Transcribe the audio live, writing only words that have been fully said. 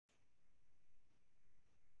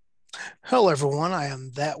Hello, everyone. I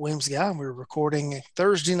am that Williams guy, and we're recording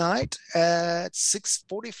Thursday night at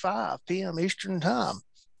 6:45 p.m. Eastern Time.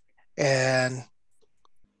 And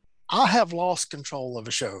I have lost control of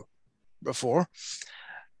a show before.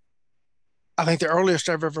 I think the earliest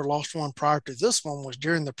I've ever lost one prior to this one was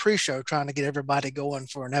during the pre-show, trying to get everybody going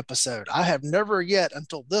for an episode. I have never yet,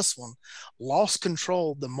 until this one, lost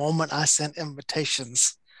control the moment I sent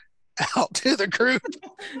invitations out to the group.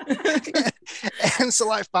 And so,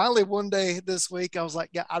 like, finally one day this week, I was like,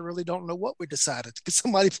 yeah, I really don't know what we decided. Could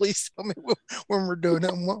somebody please tell me when we're doing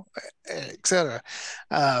it, etc.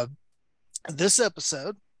 uh, this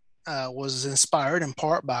episode was inspired in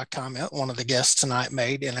part by a comment one of the guests tonight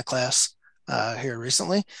made in a class here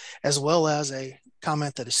recently, as well as a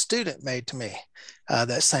comment that a student made to me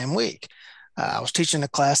that same week. I was teaching a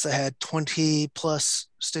class that had 20 plus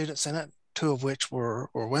students in it, two of which were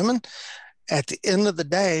women. At the end of the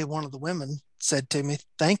day, one of the women said to me,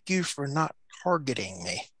 "Thank you for not targeting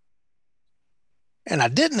me." And I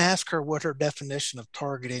didn't ask her what her definition of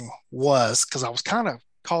targeting was, because I was kind of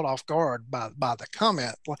caught off guard by the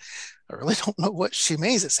comment. I really don't know what she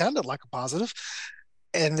means. It sounded like a positive.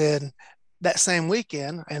 And then that same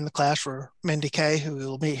weekend in the class for Mindy Kay, who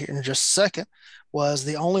we'll meet here in just a second, was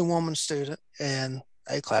the only woman student in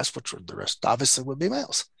a class, which the rest obviously would be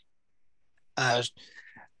males. Uh,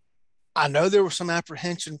 I know there was some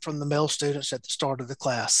apprehension from the male students at the start of the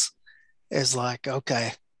class. Is like,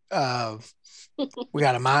 okay, uh, we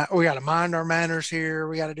got to mind our manners here.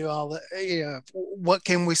 We got to do all that. What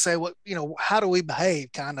can we say? How do we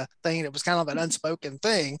behave? Kind of thing. It was kind of an unspoken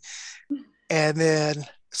thing. And then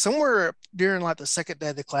somewhere during like the second day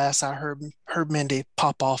of the class, I heard Mindy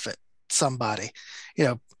pop off at somebody,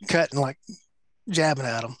 cutting, like, jabbing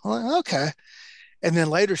at them. I'm like, okay. And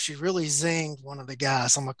then later she really zinged one of the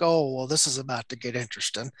guys. I'm like, oh, well, this is about to get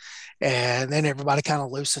interesting. And then everybody kind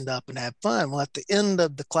of loosened up and had fun. Well, at the end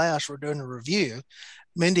of the class, we're doing a review.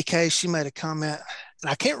 Mindy Kay, she made a comment,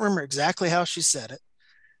 and I can't remember exactly how she said it,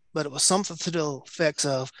 but it was something to the effects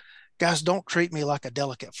of, guys, don't treat me like a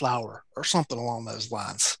delicate flower, or something along those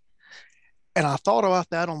lines. And I thought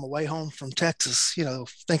about that on the way home from Texas,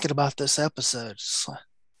 thinking about this episode.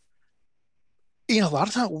 A lot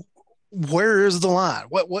of times, where is the line?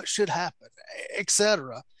 What should happen,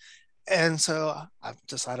 etc. And so I've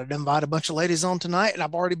decided to invite a bunch of ladies on tonight, and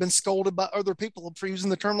I've already been scolded by other people for using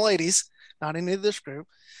the term ladies, not any of this group.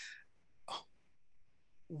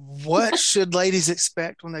 What should ladies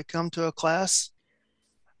expect when they come to a class?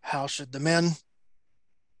 How should the men,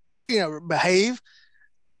 behave?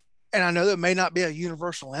 And I know that may not be a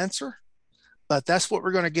universal answer, but that's what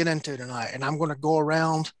we're going to get into tonight. And I'm going to go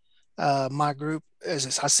around my group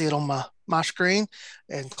as I see it on my screen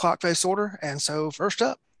in clock face order. And so first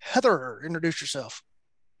up, Heather, introduce yourself.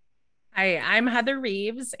 Hi, I'm Heather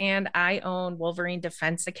Reeves, and I own Wolverine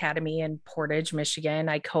Defense Academy in Portage, Michigan.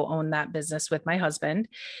 I co own that business with my husband,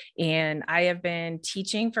 and I have been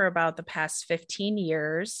teaching for about the past 15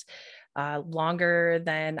 years, longer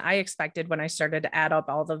than I expected when I started to add up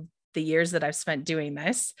all the years that I've spent doing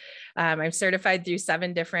this. I'm certified through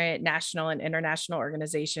 7 different national and international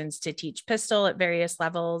organizations to teach pistol at various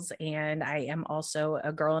levels, and I am also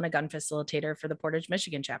a girl and a gun facilitator for the Portage,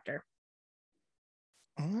 Michigan chapter.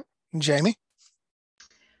 All right. Jamie.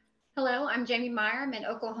 Hello, I'm Jamie Meyer. I'm in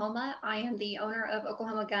Oklahoma. I am the owner of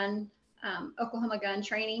Oklahoma Gun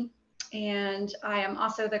Training, and I am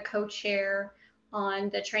also the co-chair on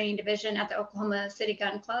the training division at the Oklahoma City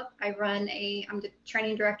Gun Club. I'm the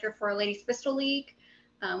training director for a ladies pistol league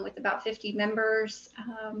with about 50 members.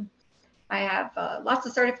 I have lots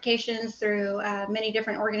of certifications through many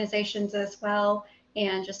different organizations as well,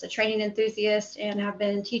 and just a training enthusiast, and have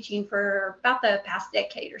been teaching for about the past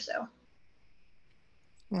decade or so.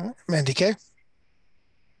 All right. Mandy Kay.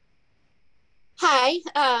 Hi,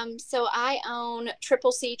 so I own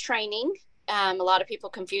Triple C Training. A lot of people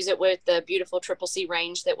confuse it with the beautiful Triple C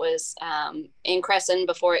range that was in Crescent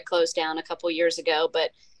before it closed down a couple years ago,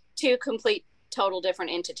 but two complete, total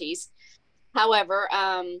different entities. However,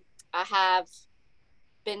 I have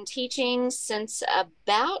been teaching since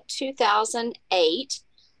about 2008,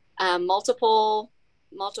 multiple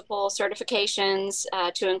certifications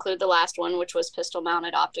to include the last one, which was pistol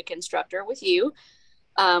mounted optic instructor with you,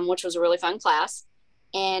 which was a really fun class,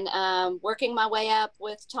 and working my way up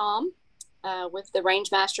with Tom with the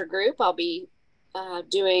Range Master group. I'll be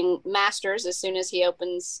doing masters as soon as he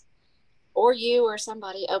opens, or you or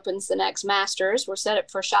somebody opens the next masters. We're set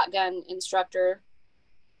up for shotgun instructor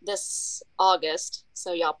this August,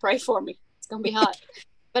 so y'all pray for me. It's gonna be hot,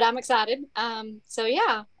 but I'm excited. So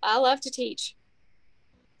yeah, I love to teach.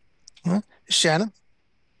 Shannon.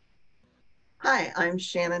 Hi, I'm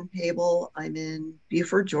Shannon Pable. I'm in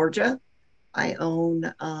Beaufort, Georgia. I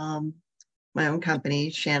own my own company,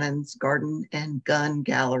 Shannon's Garden and Gun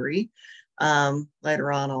Gallery.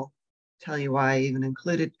 Later on, I'll tell you why I even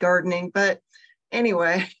included gardening. But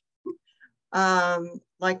anyway,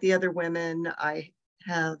 like the other women, I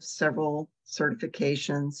have several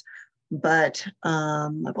certifications, but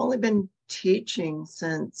I've only been teaching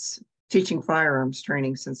firearms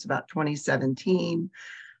training since about 2017.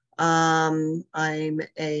 I'm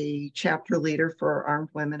a chapter leader for Armed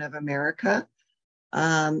Women of America.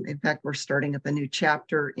 In fact, we're starting up a new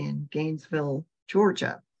chapter in Gainesville,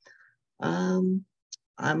 Georgia. I'm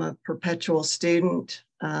a perpetual student.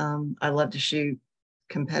 I love to shoot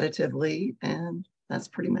competitively, and that's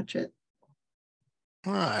pretty much it.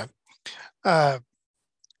 All right. I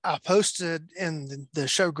posted in the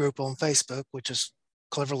show group on Facebook, which is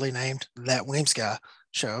cleverly named That Weems Guy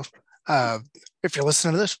Show. If you're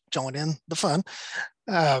listening to this, join in the fun.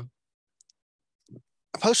 I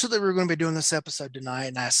posted that we were going to be doing this episode tonight,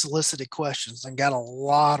 and I solicited questions and got a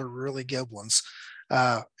lot of really good ones.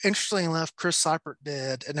 Interestingly enough, Chris Seipert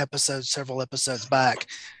did an episode several episodes back,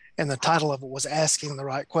 and the title of it was Asking the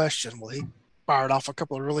Right Question. Well, he fired off a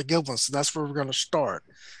couple of really good ones, so that's where we're going to start.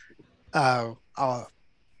 I'll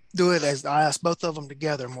do it as I ask both of them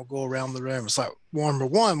together, and we'll go around the room. It's like, number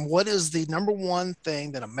one, what is the number one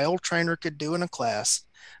thing that a male trainer could do in a class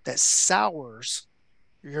that sours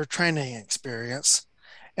your training experience?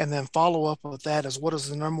 And then follow up with that is, what is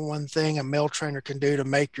the number one thing a male trainer can do to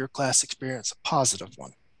make your class experience a positive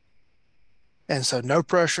one? And so no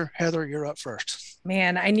pressure. Heather, you're up first.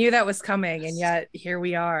 Man, I knew that was coming, and yet here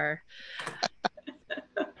we are.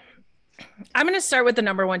 I'm going to start with the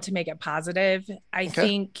number one to make it positive. I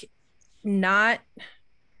think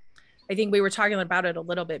we were talking about it a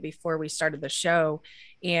little bit before we started the show.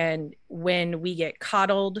 And when we get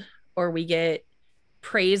coddled or we get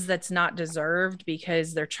praise that's not deserved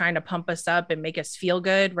because they're trying to pump us up and make us feel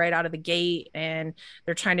good right out of the gate, and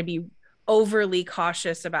they're trying to be overly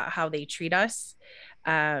cautious about how they treat us.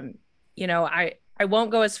 I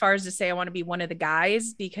won't go as far as to say I want to be one of the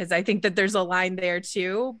guys, because I think that there's a line there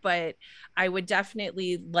too, but I would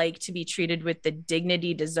definitely like to be treated with the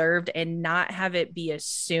dignity deserved and not have it be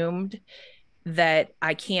assumed that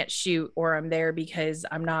I can't shoot or I'm there because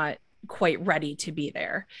I'm not quite ready to be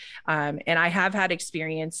there. And I have had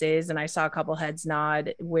experiences, and I saw a couple heads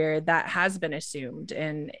nod, where that has been assumed.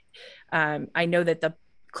 And I know that the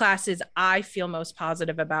classes I feel most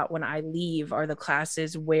positive about when I leave are the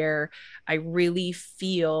classes where I really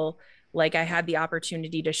feel like I had the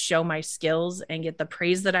opportunity to show my skills and get the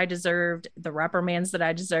praise that I deserved, the reprimands that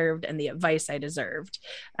I deserved, and the advice I deserved,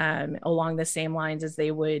 along the same lines as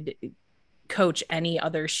they would coach any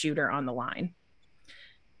other shooter on the line.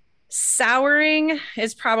 Souring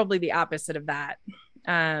is probably the opposite of that.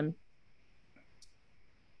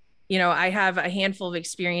 I have a handful of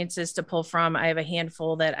experiences to pull from. I have a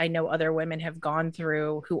handful that I know other women have gone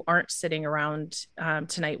through who aren't sitting around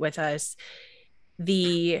tonight with us.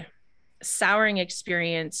 The souring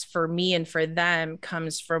experience for me and for them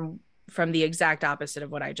comes from the exact opposite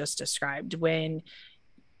of what I just described. When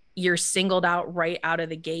you're singled out right out of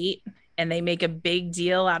the gate, and they make a big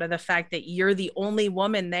deal out of the fact that you're the only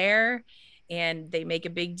woman there, and they make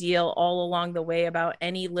a big deal all along the way about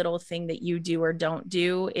any little thing that you do or don't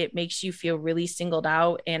do, it makes you feel really singled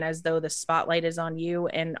out and as though the spotlight is on you,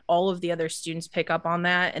 and all of the other students pick up on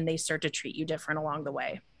that, and they start to treat you different along the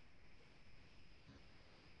way.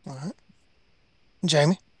 All right.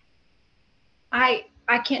 Jamie? I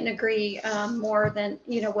can't agree more than,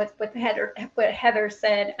 with what Heather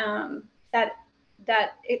said,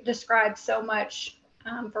 that it describes so much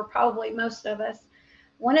for probably most of us.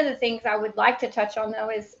 One of the things I would like to touch on,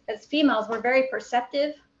 though, is as females, we're very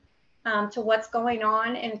perceptive to what's going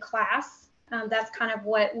on in class. That's kind of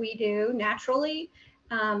what we do naturally.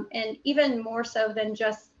 And even more so than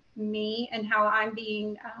just me and how I'm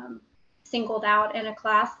being singled out in a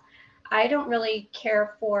class. I don't really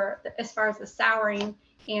care for, as far as the souring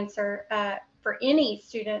answer, for any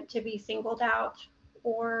student to be singled out,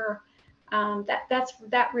 or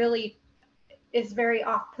that really is very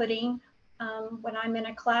off-putting when I'm in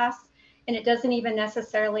a class, and it doesn't even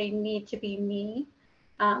necessarily need to be me.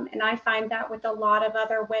 And I find that with a lot of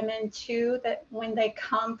other women too, that when they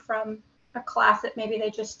come from a class that maybe they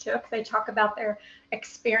just took, they talk about their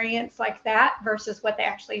experience like that versus what they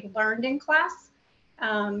actually learned in class.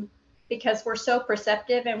 Because we're so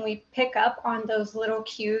perceptive and we pick up on those little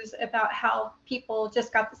cues about how people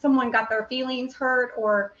just someone got their feelings hurt,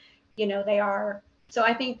 or, they are. So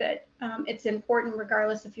I think that it's important,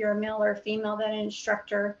 regardless if you're a male or a female, that an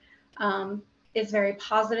instructor is very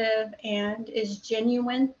positive and is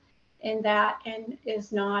genuine in that, and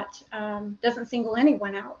is not, doesn't single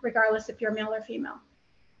anyone out, regardless if you're male or female.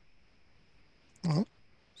 Mm-hmm.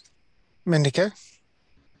 Mendika?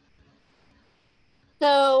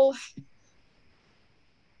 So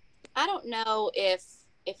I don't know if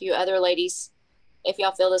you other ladies, if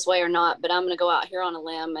y'all feel this way or not, but I'm going to go out here on a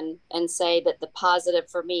limb and say that the positive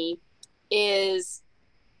for me is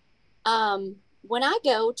when I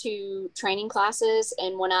go to training classes,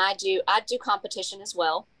 and when I do competition as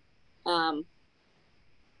well. And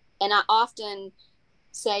I often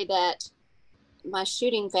say that my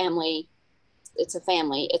shooting family, it's a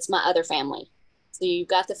family, it's my other family. So you've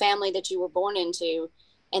got the family that you were born into,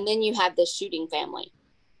 and then you have this shooting family.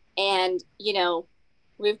 And, you know,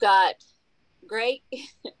 we've got great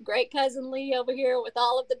cousin Lee over here with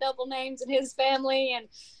all of the double names in his family. And,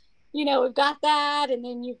 you know, we've got that. And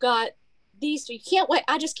then you've got these, you can't wait.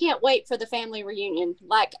 I just can't wait for the family reunion.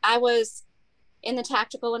 Like, I was in the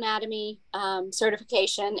tactical anatomy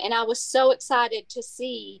certification, and I was so excited to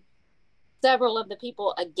see several of the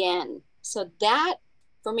people again. So that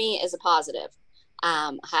for me is a positive.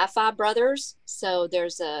 I have 5 brothers, so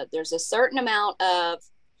there's a certain amount of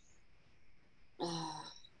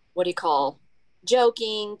what do you call,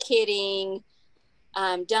 joking, kidding,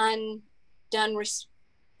 done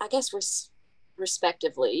I guess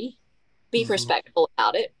respectively. Be respectful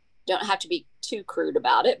about it. Don't have to be too crude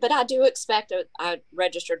about it, but I do expect I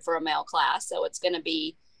registered for a male class, so it's going to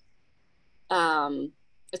be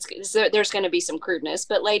there's going to be some crudeness,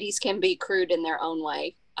 but ladies can be crude in their own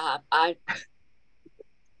way.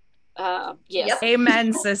 Yes. Yep.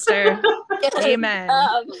 Amen, sister. Amen.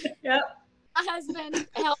 Yep. My husband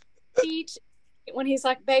helped teach when he's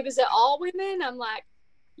like, babe, is it all women? I'm like,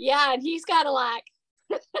 yeah. And he's got to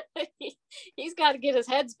he's got to get his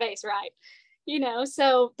headspace right, you know?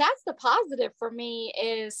 So that's the positive for me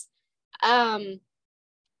is, I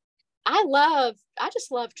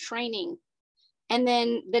just love training. And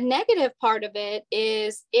then the negative part of it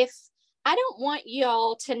is, if I don't want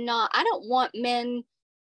men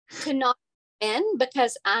to not men,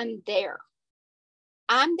 because I'm there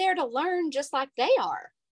to learn just like they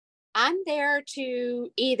are. I'm there to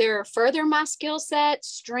either further my skill set,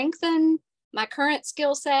 strengthen my current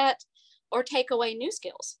skill set, or take away new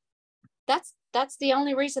skills. That's the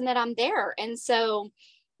only reason that I'm there. And so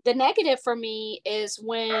the negative for me is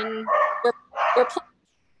when we're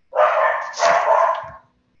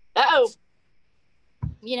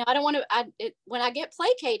you know, I don't want to, when I get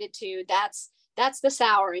placated to, that's the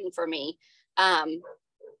souring for me.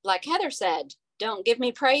 Like Heather said, don't give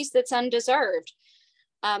me praise that's undeserved.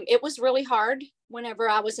 It was really hard whenever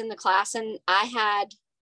I was in the class, and I had,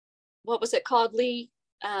 what was it called, Lee?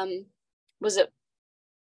 Was it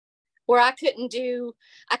where I couldn't do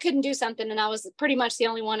something, and I was pretty much the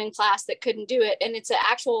only one in class that couldn't do it. And it's an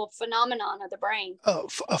actual phenomenon of the brain. Oh,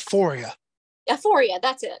 aphoria. Aphoria,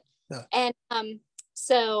 that's it. Yeah. And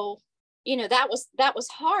so, you know, that was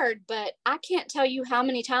hard, but I can't tell you how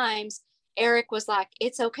many times Eric was like,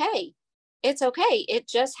 it's okay. It's okay. It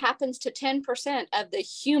just happens to 10% of the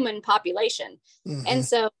human population. Mm-hmm. And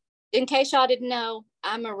so, in case y'all didn't know,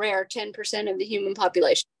 I'm a rare 10% of the human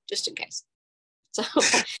population, just in case. So,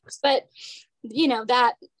 but you know,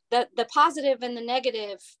 that the positive and the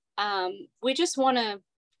negative, we just want to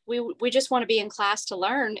be in class to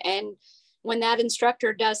learn. And when that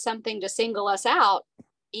instructor does something to single us out,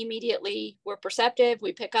 immediately we're perceptive,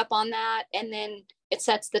 we pick up on that, and then it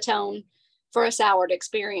sets the tone for a soured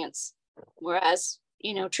experience. Whereas,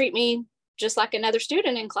 you know, treat me just like another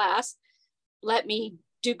student in class, let me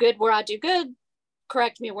do good where I do good,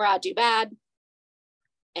 correct me where I do bad,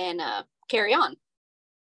 and carry on.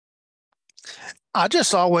 I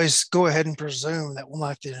just always go ahead and presume that when,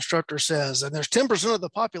 like the instructor says, and there's 10% of the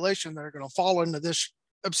population that are going to fall into this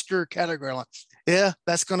obscure category, like, yeah,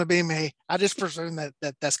 that's going to be me. I just presume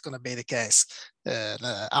that's going to be the case. And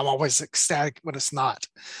I'm always ecstatic when it's not.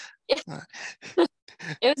 Yeah.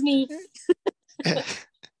 It was me.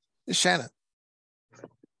 Shannon.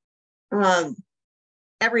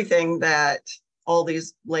 Everything that all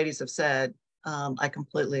these ladies have said, I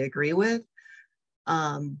completely agree with.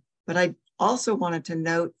 But I also wanted to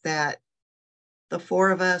note that the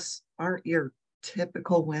 4 of us aren't your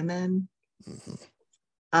typical women. Mm-hmm.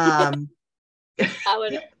 I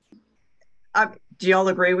would. Do y'all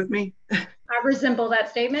agree with me? I resemble that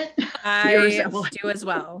statement. I do as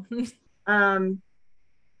well.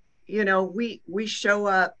 You know, we show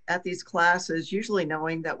up at these classes usually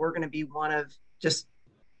knowing that we're going to be one of just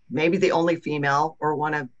maybe the only female, or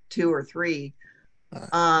one of 2 or 3.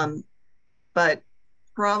 But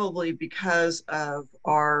probably because of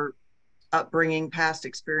our upbringing, past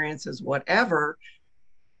experiences, whatever,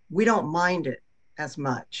 we don't mind it as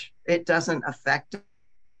much. It doesn't affect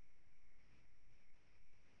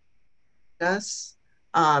us.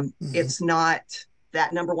 It's not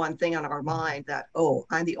that number one thing on our mind that, oh,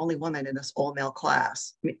 I'm the only woman in this all male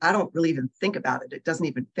class. I mean, I don't really even think about it. It doesn't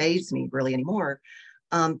even faze me really anymore.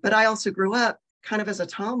 But I also grew up kind of as a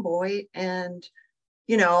tomboy, and,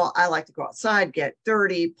 you know, I like to go outside, get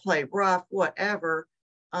dirty, play rough, whatever.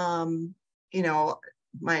 You know,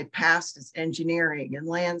 my past is engineering and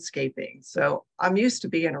landscaping. So I'm used to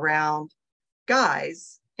being around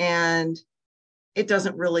guys, and it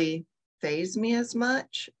doesn't really faze me as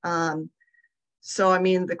much. So, I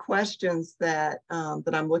mean, the questions that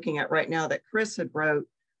that I'm looking at right now that Chris had wrote,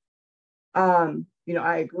 you know,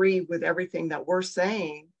 I agree with everything that we're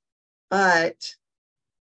saying, but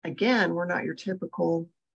again, we're not your typical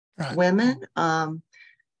women,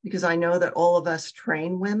 because I know that all of us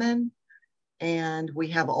train women, and we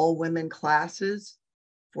have all women classes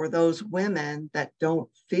for those women that don't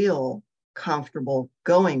feel comfortable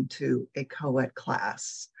going to a co-ed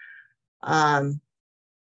class.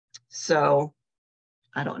 So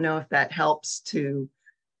I don't know if that helps to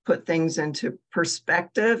put things into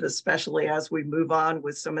perspective, especially as we move on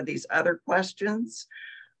with some of these other questions.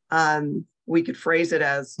 We could phrase it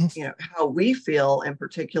as, you know, how we feel in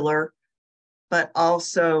particular, but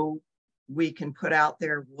also we can put out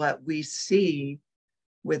there what we see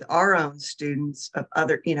with our own students of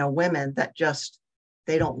other, you know, women that just,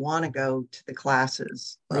 they don't want to go to the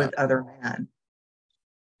classes with other men.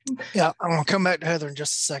 Yeah, I'm going to come back to Heather in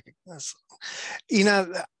just a second. You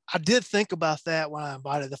know, I did think about that when I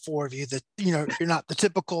invited the four of you, that, you know, you're not the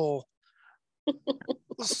typical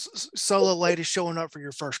solo lady showing up for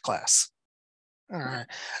your first class. All right.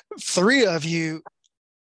 Three of you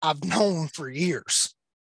I've known for years,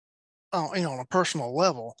 you know, on a personal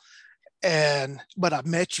level, but I've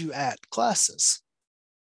met you at classes,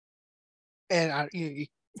 and you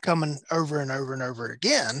coming over and over and over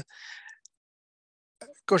again.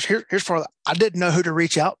 Of course, here's part of I didn't know who to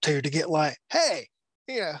reach out to get like, hey,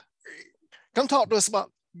 yeah, come talk to us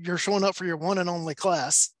about you're showing up for your one and only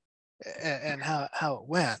class and how it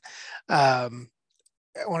went. I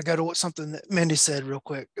want to go to something that Mindy said real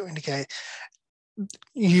quick. Indicate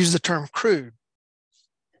you use the term crude,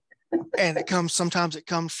 and sometimes it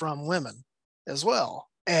comes from women as well.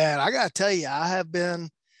 And I got to tell you, I have been,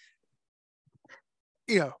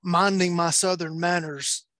 you know, minding my Southern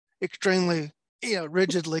manners extremely, you know,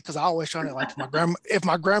 rigidly, because I always try to, like, if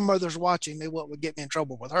my grandmother's watching me, what would get me in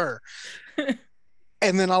trouble with her?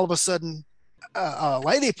 And then all of a sudden, a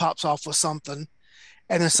lady pops off with something,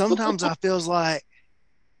 and then sometimes I feels like,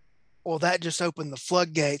 well, that just opened the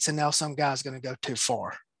floodgates, and now some guy's going to go too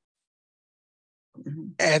far. Mm-hmm.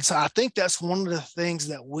 And so I think that's one of the things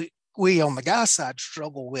that we on the guy side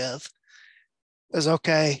struggle with is,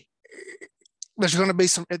 okay, there's going to be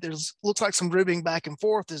looks like some ribbing back and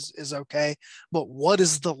forth is okay, but what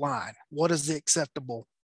is the line? What is the acceptable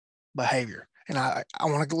behavior? And I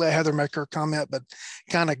want to let Heather make her comment, but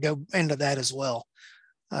kind of go into that as well.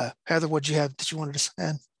 Heather, what you have that you wanted to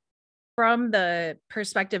add? From the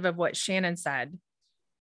perspective of what Shannon said,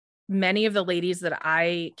 many of the ladies that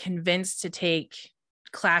I convinced to take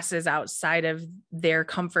classes outside of their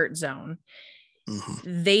comfort zone,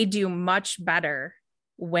 they do much better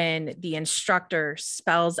when the instructor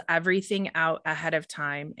spells everything out ahead of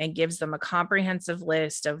time and gives them a comprehensive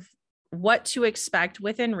list of what to expect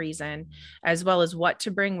within reason, as well as what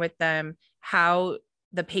to bring with them, how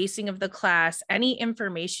the pacing of the class, any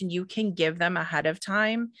information you can give them ahead of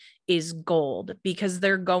time is gold, because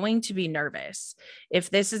they're going to be nervous. If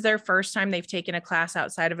this is their first time they've taken a class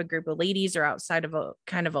outside of a group of ladies or outside of a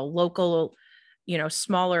kind of a local, you know,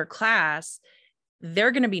 smaller class,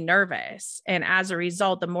 they're going to be nervous. And as a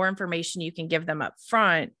result, the more information you can give them up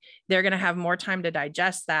front, they're going to have more time to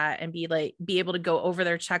digest that and be able to go over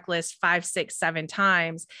their checklist 5, 6, 7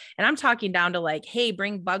 times. And I'm talking down to like, hey,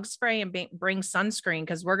 bring bug spray and bring sunscreen,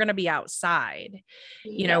 because we're going to be outside,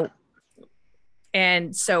 you know.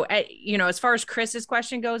 And so, you know, as far as Chris's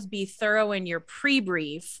question goes, be thorough in your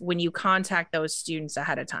pre-brief when you contact those students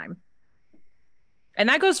ahead of time. And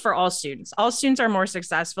that goes for all students. All students are more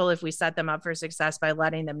successful if we set them up for success by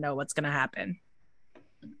letting them know what's going to happen.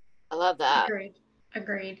 I love that.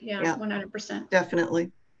 Agreed. Yeah, 100%.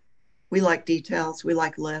 Definitely. We like details. We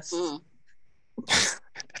like lists.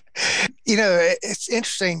 You know, it's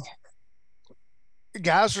interesting.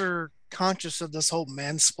 Guys are conscious of this whole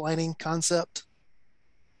mansplaining concept.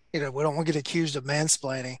 You know, we don't want to get accused of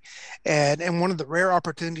mansplaining. And one of the rare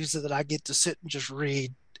opportunities that I get to sit and just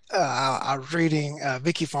read I was reading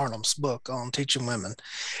Vicky Farnham's book on teaching women,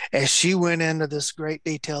 and she went into this great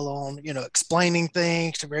detail on, explaining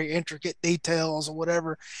things to very intricate details or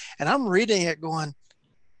whatever. And I'm reading it going,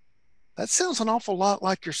 that sounds an awful lot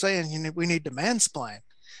like you're saying, we need to mansplain.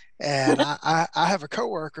 And I have a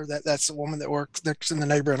coworker that's a woman that works in the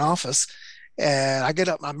neighboring office. And I get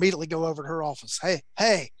up and I immediately go over to her office.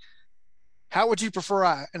 Hey, how would you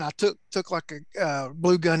prefer and I took like a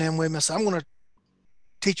blue gun in with me. So I'm going to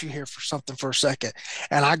teach you here for something for a second.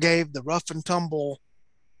 And I gave the rough and tumble,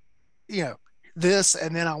 you know, this,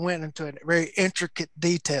 and then I went into a very intricate,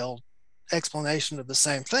 detailed explanation of the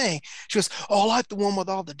same thing. She goes, "Oh, I like the one with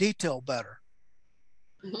all the detail better."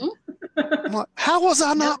 Mhm. I'm like, how was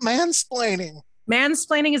I not mansplaining?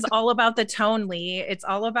 Mansplaining is all about the tone, Lee. It's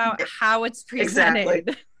all about how it's Exactly.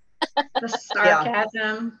 presented. The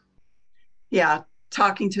sarcasm. Yeah.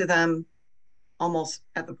 Talking to them almost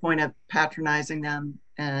at the point of patronizing them,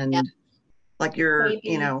 and Yeah. like you're,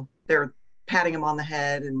 Maybe. they're patting them on the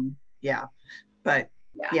head, and but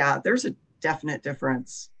Yeah. there's a definite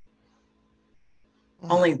difference.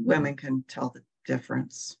 Mm. Only women can tell the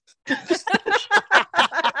difference.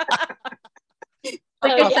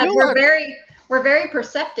 Like I yeah. said, feel we're like- very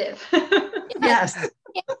perceptive. Yes.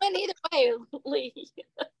 Yeah, and either way, Lee.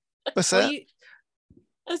 What's Well, that?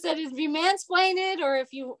 I said if you mansplain it, or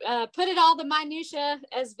if you put it all the minutia,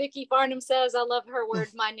 as Vicky Farnham says, I love her word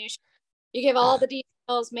minutia. You give all the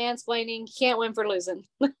details, mansplaining, you can't win for losing.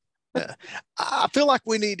 Yeah. I feel like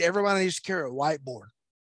everybody needs to carry a whiteboard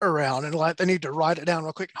around, and like they need to write it down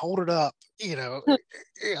real quick and hold it up. Yeah.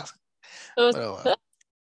 So So,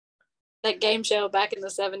 that game show back in the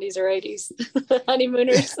 70s or 80s,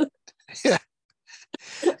 Honeymooners. yeah.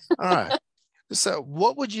 All right. So,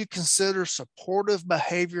 what would you consider supportive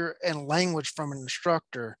behavior and language from an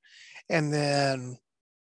instructor? And then,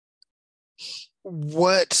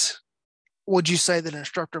 what would you say that an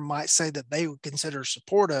instructor might say that they would consider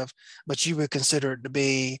supportive, but you would consider it to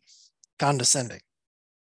be condescending?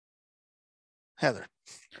 Heather.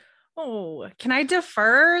 oh, can I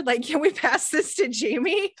defer? Like, can we pass this to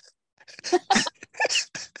Jamie?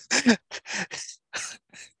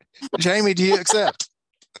 Jamie, do you accept?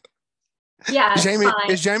 Yeah, it's Jamie, fine.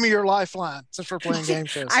 is Jamie your lifeline since we're playing game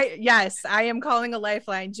shows? Yes, I am calling a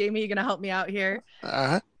lifeline. Jamie, you gonna help me out here?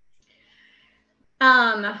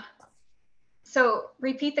 So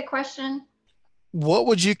repeat the question. What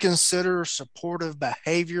would you consider supportive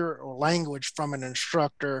behavior or language from an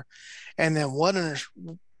instructor? And then what are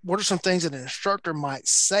some things that an instructor might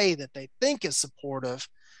say that they think is supportive,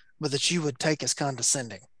 but that you would take as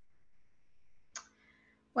condescending?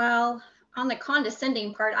 Well, on the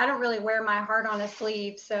condescending part, I don't really wear my heart on a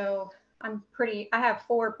sleeve. So I have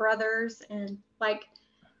 4 brothers. And like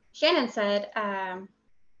Shannon said, I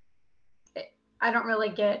don't really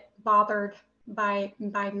get bothered by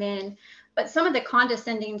men. But some of the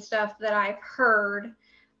condescending stuff that I've heard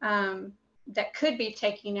that could be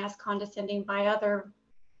taken as condescending by other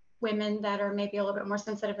women that are maybe a little bit more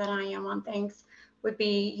sensitive than I am on things would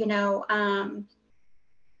be,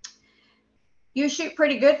 you shoot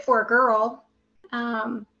pretty good for a girl.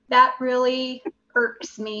 That really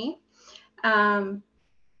irks me. And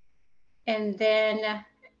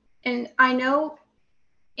I know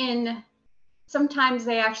sometimes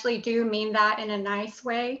they actually do mean that in a nice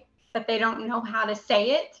way, but they don't know how to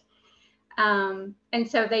say it. And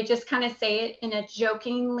so they just kind of say it in a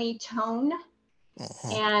jokingly tone.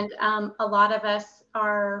 And a lot of us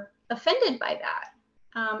are offended by that,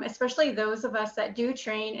 especially those of us that do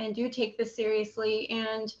train and do take this seriously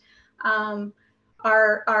and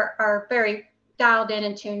are very dialed in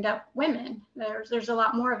and tuned up women. There's a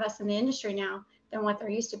lot more of us in the industry now than what there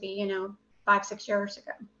used to be, 5-6 years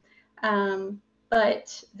ago.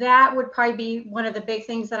 But that would probably be one of the big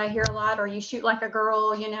things that I hear a lot, or you shoot like a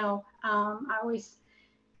girl, and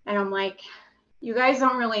I'm like, you guys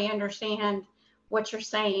don't really understand what you're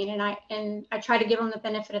saying. And I try to give them the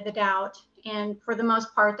benefit of the doubt. And for the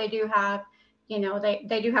most part, they do have,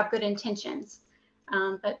 they do have good intentions.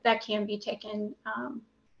 But that can be taken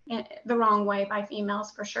the wrong way by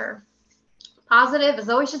females for sure. Positive is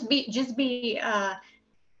always just be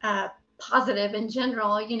positive in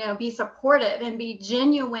general, be supportive and be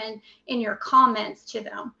genuine in your comments to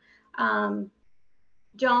them.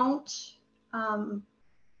 Don't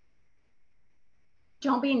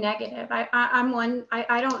be negative. I'm one,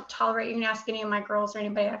 I don't tolerate, you can ask any of my girls or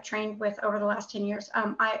anybody I've trained with over the last 10 years.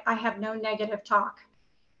 I have no negative talk.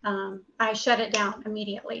 I shut it down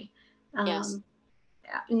immediately. Yes.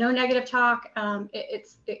 No negative talk.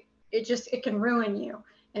 It can ruin you,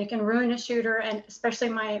 and it can ruin a shooter, and especially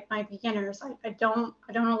my beginners. I don't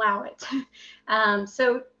allow it.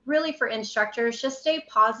 So really for instructors, just stay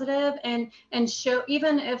positive and show,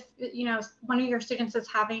 even if, you know, one of your students is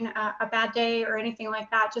having a bad day or anything like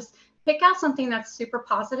that, just pick out something that's super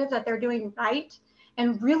positive that they're doing right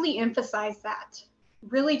and really emphasize that.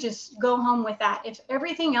 Really just go home with that. If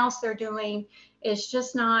everything else they're doing is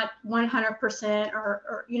just not 100%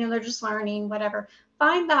 or you know, they're just learning, whatever,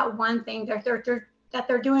 find that one thing that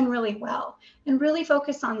they're doing really well and really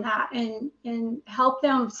focus on that and help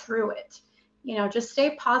them through it. You know, just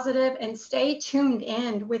stay positive and stay tuned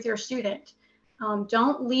in with your student.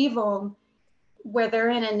 Don't leave them where they're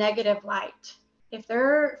in a negative light. If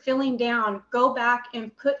they're feeling down, go back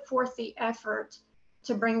and put forth the effort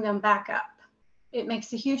to bring them back up. It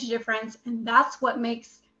makes a huge difference, and that's what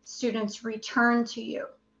makes students return to you.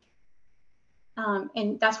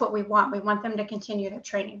 And that's what we want. We want them to continue their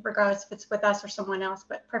training, regardless if it's with us or someone else,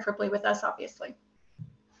 but preferably with us, obviously.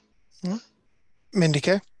 Mindy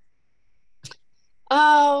K?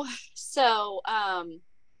 Oh, so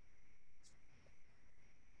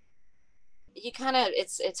you kind of,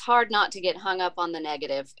 it's hard not to get hung up on the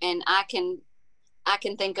negative. And I can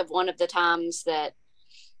think of one of the times that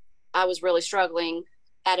I was really struggling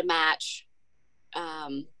at a match.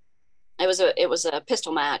 It was a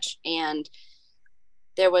pistol match, and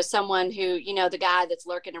there was someone who, you know, the guy that's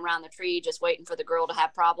lurking around the tree just waiting for the girl to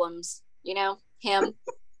have problems, you know, him.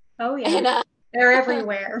 Oh yeah, and, they're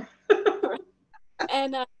everywhere.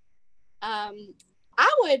 And I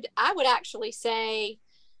would actually say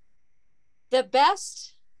the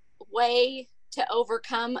best way to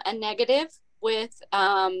overcome a negative with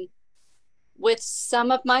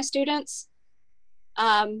some of my students,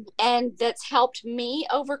 and that's helped me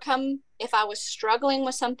overcome if I was struggling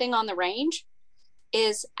with something on the range,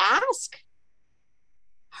 is ask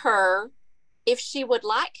her if she would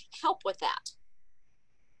like help with that.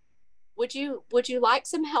 Would you like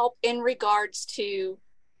some help in regards to,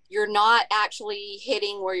 you're not actually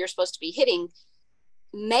hitting where you're supposed to be hitting?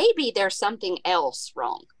 Maybe there's something else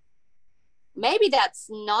wrong. Maybe that's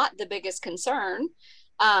not the biggest concern.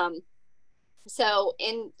 So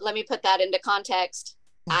let me put that into context.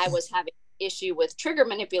 I was having an issue with trigger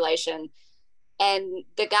manipulation, and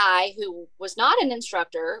the guy who was not an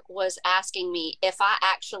instructor was asking me if I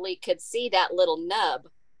actually could see that little nub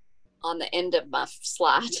on the end of my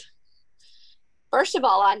slide. First of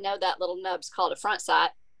all, I know that little nub's called a front sight.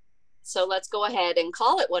 So let's go ahead and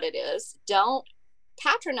call it what it is. Don't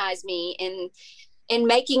patronize me in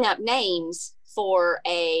making up names for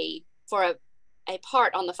a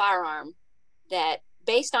part on the firearm that,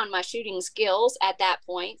 based on my shooting skills at that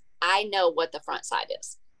point, I know what the front sight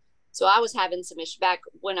is. So I was having some issues back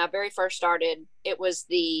when I very first started. It was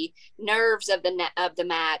the nerves of the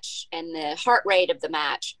match and the heart rate of the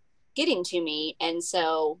match getting to me. And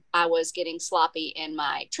so I was getting sloppy in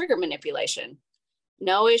my trigger manipulation.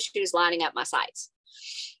 No issues lining up my sights.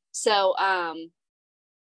 So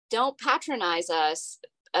don't patronize us,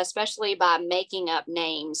 especially by making up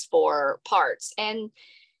names for parts. And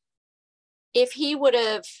if he would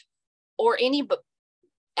have, or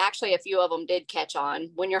actually a few of them did catch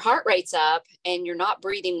on, when your heart rate's up and you're not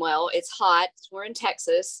breathing well, it's hot. We're in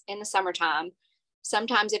Texas in the summertime.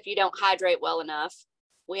 Sometimes if you don't hydrate well enough,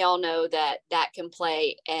 we all know that can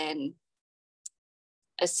play a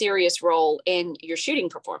serious role in your shooting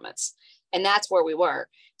performance. And that's where we were.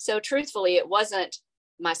 So truthfully, it wasn't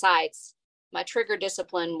my sights. My trigger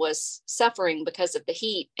discipline was suffering because of the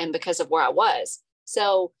heat and because of where I was.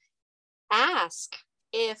 So ask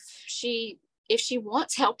if she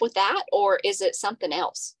wants help with that, or is it something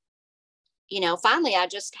else? You know, finally, I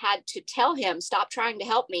just had to tell him, stop trying to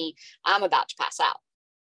help me. I'm about to pass out.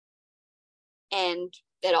 And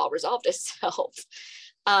it all resolved itself.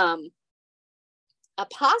 A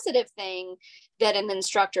positive thing that an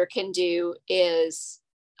instructor can do is,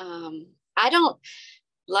 I don't,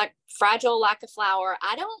 like fragile like a flower,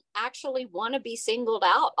 I don't actually want to be singled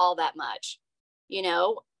out all that much. You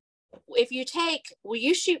know, if you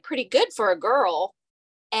shoot pretty good for a girl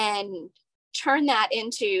and turn that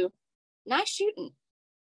into nice shooting,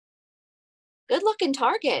 good looking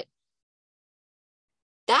target.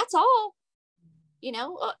 That's all. You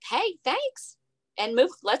know, hey, thanks. And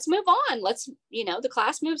let's move on. The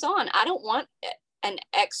class moves on. I don't want an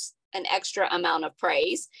extra amount of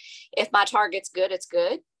praise. If my target's good, it's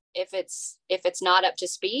good. If it's not up to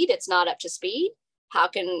speed, it's not up to speed. How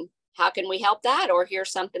can we help that? Or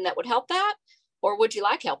here's something that would help that? Or would you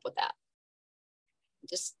like help with that?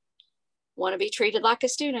 Just want to be treated like a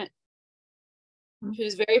student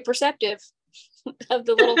who's very perceptive of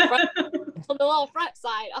the little front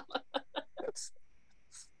side.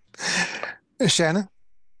 Shannon?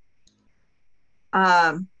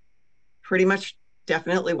 Pretty much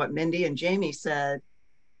definitely what Mindy and Jamie said.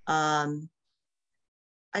 I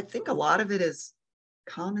think a lot of it is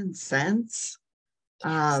common sense.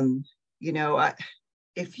 You know,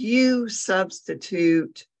 if you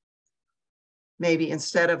substitute maybe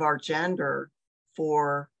instead of our gender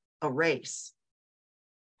for a race,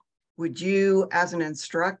 would you, as an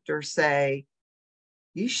instructor, say,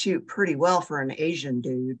 you shoot pretty well for an Asian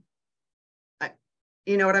dude?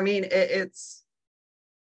 You know what I mean? It's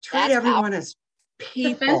treat That's everyone as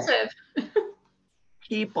people. Defensive.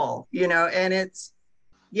 People, you know, and it's,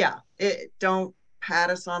 yeah, don't pat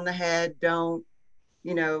us on the head. Don't,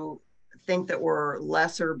 you know, think that we're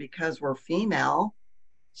lesser because we're female.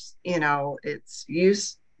 You know, it's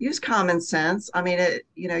use common sense. I mean,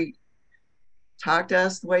 you know, talk to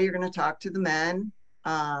us the way you're going to talk to the men.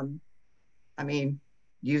 I mean,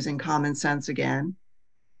 using common sense again.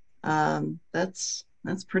 That's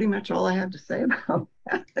pretty much all I have to say about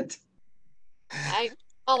that. I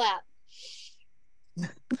all that.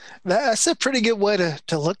 That's a pretty good way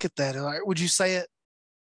to look at that. Like, would you say it,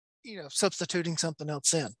 you know, substituting something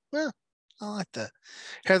else in? Yeah, I like that.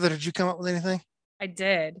 Heather, did you come up with anything? I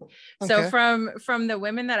did. Okay. So from the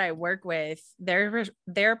women that I work with,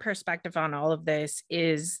 their perspective on all of this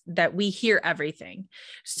is that we hear everything.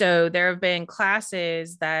 So there have been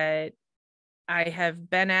classes that I have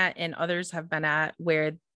been at and others have been at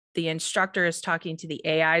where the instructor is talking to the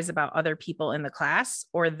AIs about other people in the class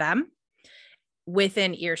or them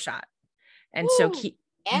within earshot. And Ooh,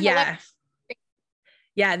 yeah.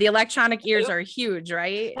 Yeah, the electronic ears are huge,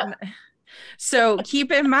 right? Yeah. So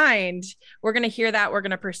keep in mind, we're going to hear that, we're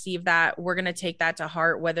going to perceive that, we're going to take that to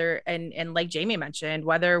heart, whether, and like Jamie mentioned,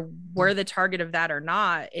 whether we're the target of that or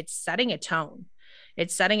not, it's setting a tone.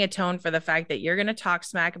 It's setting a tone for the fact that you're going to talk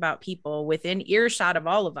smack about people within earshot of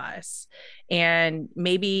all of us. And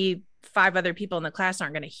maybe 5 other people in the class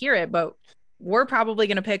aren't going to hear it, but we're probably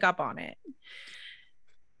going to pick up on it.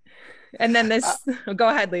 And then go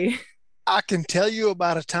ahead, Lee. I can tell you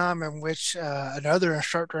about a time in which another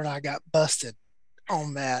instructor and I got busted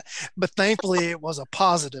on that, but thankfully it was a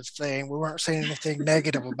positive thing. We weren't saying anything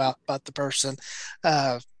negative about the person,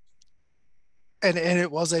 and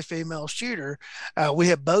it was a female shooter. We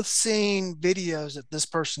had both seen videos that this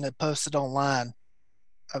person had posted online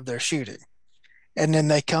of their shooting, and then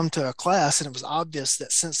they come to a class, and it was obvious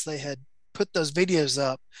that since they had put those videos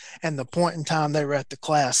up and the point in time they were at the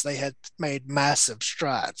class, they had made massive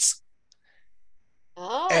strides.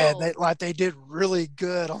 And they did really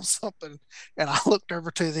good on something. And I looked over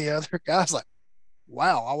to the other guys like,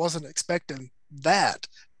 wow, I wasn't expecting that.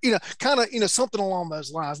 You know, kind of, you know, something along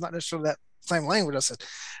those lines, not necessarily that same language. I said,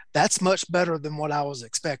 that's much better than what I was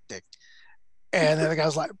expecting. And then the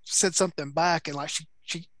guys like said something back, and like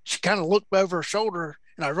she kind of looked over her shoulder,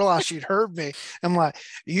 and I realized she'd heard me. I'm like,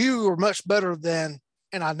 you were much better than,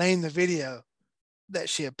 and I named the video that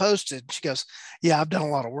she had posted. She goes, yeah, I've done a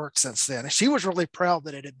lot of work since then. And she was really proud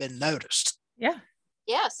that it had been noticed. Yeah.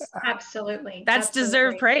 Yes. Absolutely. That's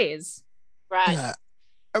deserved praise. Right.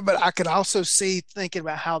 But I could also see thinking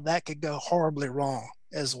about how that could go horribly wrong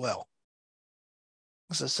as well.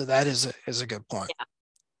 So that is a good point.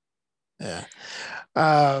 Yeah.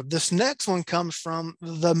 This next one comes from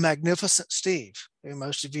the Magnificent Steve, who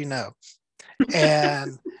most of you know.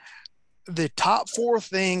 And the top 4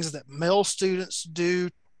 things that male students do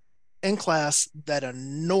in class that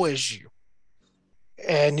annoys you.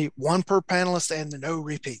 And 1 per panelist and no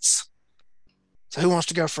repeats. So who wants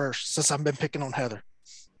to go first, since I've been picking on Heather?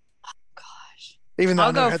 Oh, gosh. Even though I'll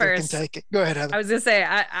I know go Heather first. can take it. Go ahead, Heather. I was gonna say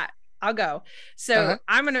I'll go. So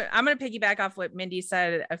I'm gonna piggyback off what Mindy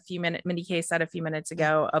K said a few minutes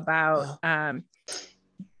ago about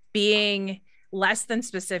being less than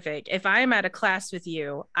specific. If I am at a class with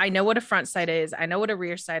you, I know what a front sight is. I know what a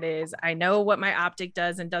rear sight is. I know what my optic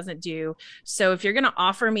does and doesn't do. So if you're going to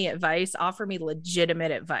offer me advice, offer me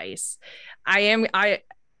legitimate advice. I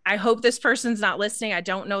hope this person's not listening. I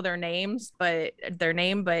don't know their name,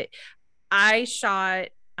 but I shot,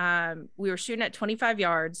 we were shooting at 25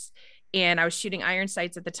 yards and I was shooting iron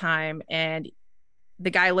sights at the time. And the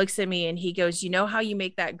guy looks at me and he goes, you know how you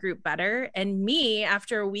make that group better? And me,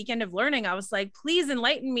 after a weekend of learning, I was like, please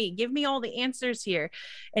enlighten me. Give me all the answers here.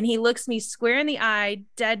 And he looks me square in the eye,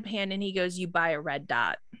 deadpan, and he goes, you buy a red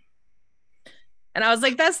dot. And I was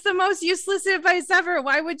like, that's the most useless advice ever.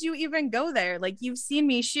 Why would you even go there? Like, you've seen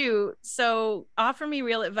me shoot. So offer me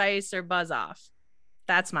real advice or buzz off.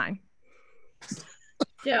 That's mine.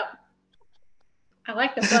 Yeah. I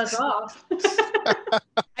like the buzz off.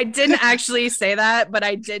 I didn't actually say that, but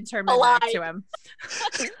I did turn my back to him.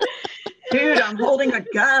 Dude, I'm holding a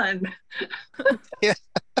gun. Yeah.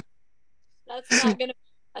 That's not gonna be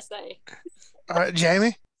I say. All right,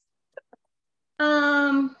 Jamie.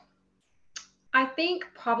 I think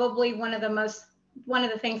probably one of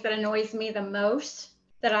the things that annoys me the most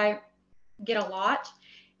that I get a lot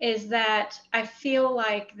is that I feel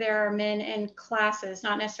like there are men in classes,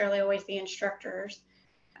 not necessarily always the instructors,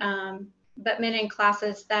 but men in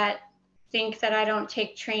classes that think that I don't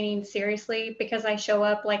take training seriously because I show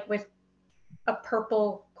up like with a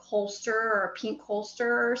purple holster or a pink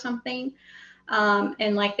holster or something.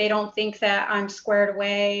 And like they don't think that I'm squared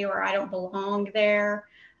away or I don't belong there.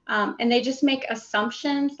 And they just make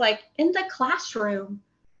assumptions like in the classroom,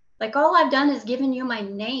 like all I've done is given you my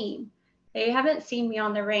name. They haven't seen me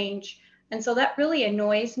on the range. And so that really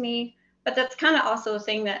annoys me. But that's kind of also a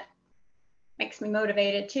thing that makes me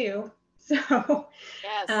motivated too. So,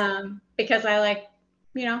 Yes. because I like,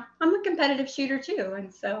 I'm a competitive shooter too.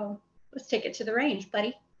 And so let's take it to the range,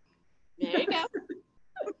 buddy. There you go.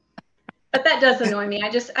 But that does annoy me.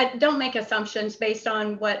 I don't make assumptions based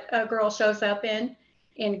on what a girl shows up in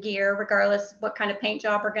gear, regardless what kind of paint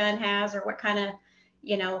job her gun has or what kind of,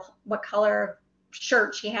 what color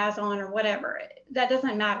shirt she has on or whatever. That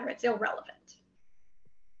doesn't matter. It's irrelevant.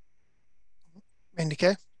 Mindy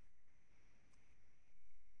K.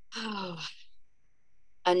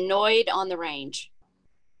 Annoyed on the range.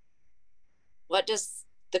 What does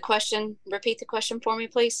the question, repeat the question for me,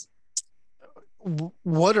 please?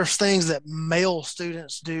 What are things that male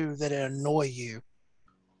students do that annoy you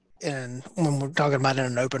when we're talking about in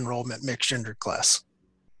an open enrollment mixed gender class?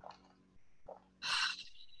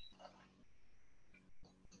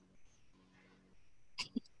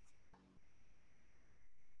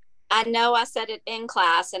 I know I said it in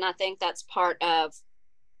class, and I think that's part of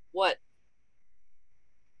what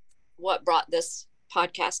brought this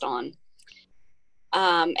podcast on.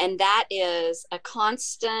 And that is a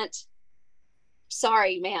constant,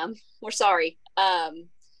 sorry, ma'am, we're sorry.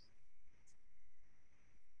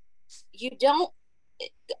 You don't,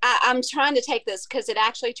 I'm trying to take this because it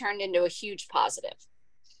actually turned into a huge positive.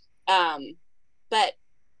 But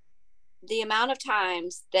the amount of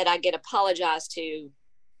times that I get apologized to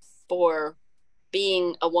for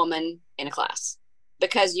being a woman in a class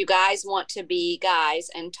because you guys want to be guys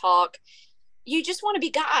and talk. You just want to be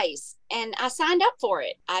guys. And I signed up for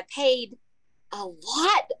it. I paid a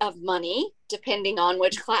lot of money, depending on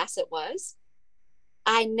which class it was.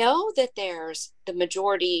 I know that there's the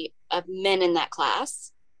majority of men in that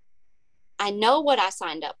class. I know what I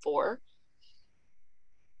signed up for.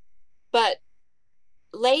 But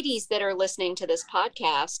ladies that are listening to this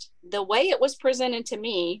podcast, the way it was presented to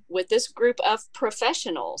me with this group of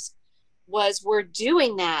professionals was we're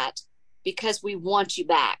doing that because we want you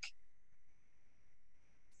back.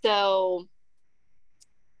 So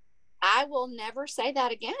I will never say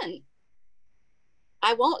that again.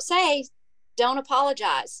 I won't say, don't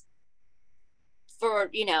apologize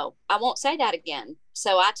for, I won't say that again.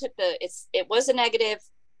 So I took it was a negative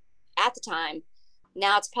at the time.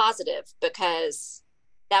 Now it's positive because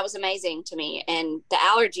that was amazing to me. And the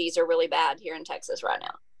allergies are really bad here in Texas right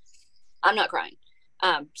now. I'm not crying,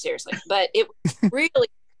 seriously, but it really,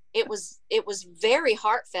 it was very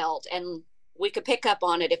heartfelt, and we could pick up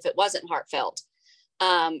on it if it wasn't heartfelt.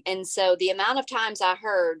 And so the amount of times I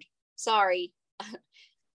heard, sorry,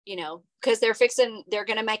 because they're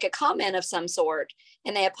going to make a comment of some sort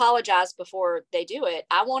and they apologize before they do it.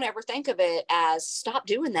 I won't ever think of it as stop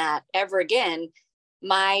doing that ever again.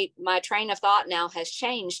 My train of thought now has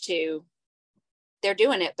changed to they're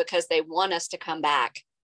doing it because they want us to come back.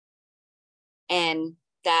 And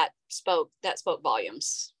that spoke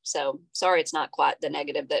volumes. So sorry, it's not quite the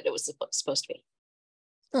negative that it was supposed to be.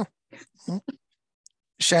 Oh.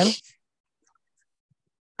 Shannon?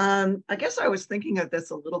 I guess I was thinking of this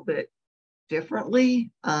a little bit differently.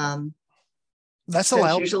 That's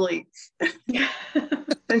allowed. Since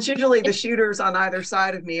usually the shooters on either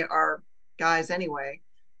side of me are guys anyway,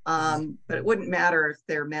 but it wouldn't matter if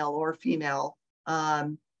they're male or female.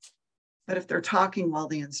 But if they're talking while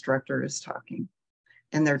the instructor is talking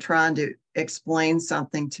and they're trying to explain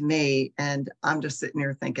something to me and I'm just sitting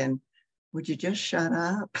here thinking, would you just shut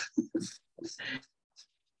up?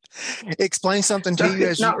 Explain something to you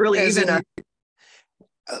as not really as even in,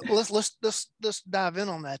 let's dive in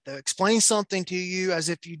on that though. Explain something to you as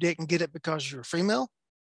if you didn't get it because you're female.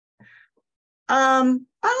 I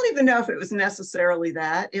don't even know if it was necessarily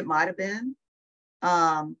that. It might have been,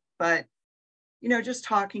 but just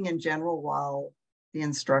talking in general while the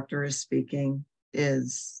instructor is speaking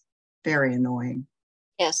is very annoying.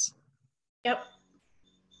 Yes. Yep.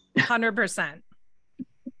 100%.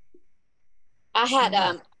 I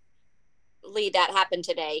had Lee, that happened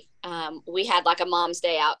today. We had like a mom's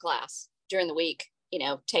day out class during the week.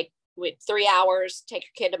 We with 3 hours, take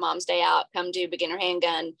your kid to mom's day out, come do beginner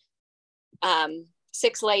handgun.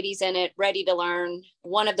 6 ladies in it, ready to learn.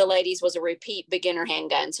 One of the ladies was a repeat beginner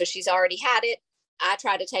handgun, so she's already had it. I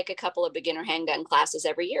try to take a couple of beginner handgun classes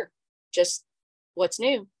every year. Just what's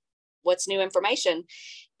new information.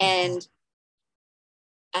 And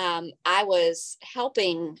I was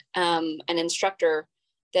helping an instructor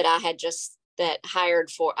that I hired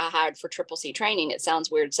for Triple C training. It sounds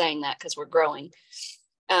weird saying that because we're growing.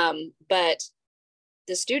 But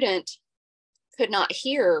the student could not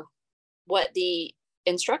hear what the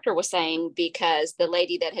instructor was saying because the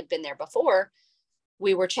lady that had been there before,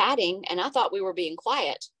 we were chatting and I thought we were being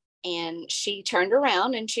quiet. And she turned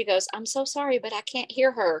around and she goes, "I'm so sorry, but I can't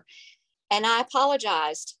hear her." And I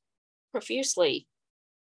apologized profusely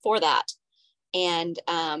for that. And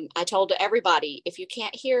I told everybody, if you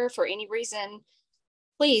can't hear for any reason,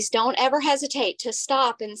 please don't ever hesitate to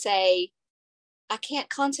stop and say, "I can't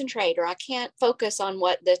concentrate," or "I can't focus on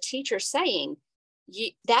what the teacher's saying."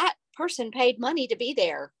 That person paid money to be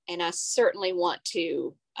there. And I certainly want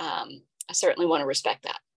to respect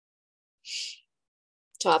that.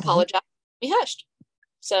 So I apologize. We hushed.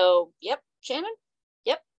 So, yep, Shannon.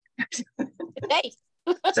 Yep. Today.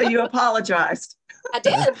 So you apologized. I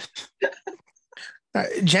did.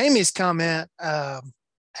 Jamie's comment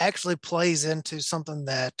actually plays into something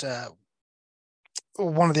that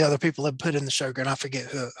one of the other people had put in the show, and I forget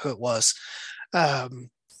who it was.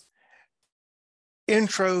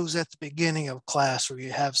 Intros at the beginning of class where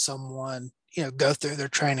you have someone, go through their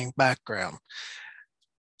training background.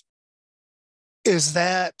 Is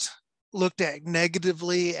that looked at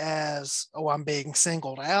negatively as, "Oh, I'm being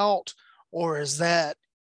singled out"? Or is that,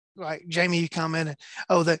 like Jamie, you commented,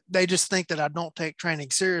 that they just think that I don't take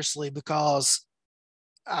training seriously because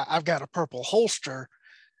I've got a purple holster?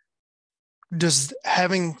 Does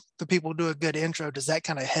having the people do a good intro, does that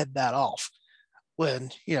kind of head that off?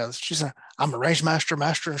 When, she's like, "I'm a range master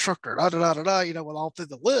instructor, da, da, da, da, da," with all through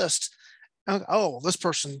the list. Oh, this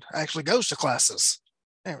person actually goes to classes.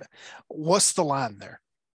 Anyway, what's the line there?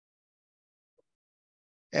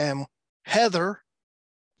 And Heather,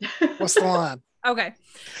 what's the line? Okay.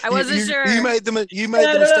 I wasn't sure. You made the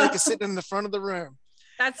mistake of sitting in the front of the room.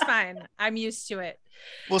 That's fine. I'm used to it.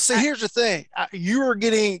 Well, see, here's the thing. You are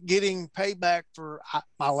getting payback for,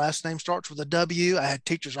 my last name starts with a W. I had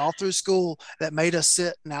teachers all through school that made us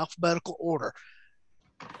sit in alphabetical order.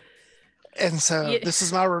 And so this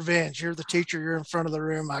is my revenge. You're the teacher. You're in front of the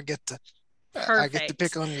room. I get to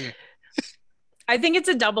pick on you. I think it's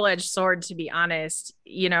a double-edged sword, to be honest.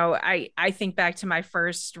 I think back to my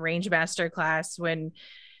first range master class when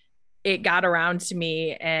it got around to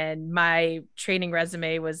me and my training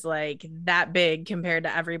resume was like that big compared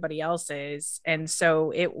to everybody else's. And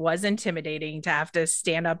so it was intimidating to have to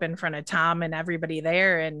stand up in front of Tom and everybody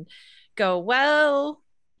there and go, "Well,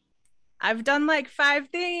 I've done like 5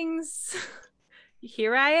 things.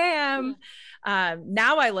 Here I am."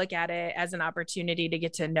 Now I look at it as an opportunity to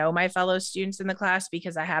get to know my fellow students in the class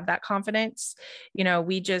because I have that confidence.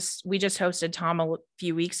 We just hosted Tom a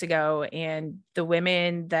few weeks ago, and the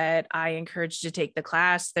women that I encouraged to take the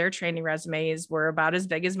class, their training resumes were about as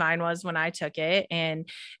big as mine was when I took it, and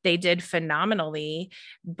they did phenomenally.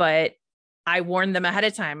 But I warned them ahead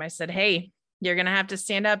of time. I said, "Hey, you're going to have to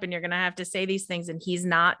stand up and you're going to have to say these things." And he's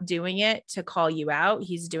not doing it to call you out.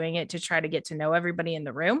 He's doing it to try to get to know everybody in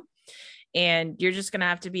the room. And you're just going to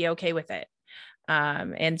have to be okay with it.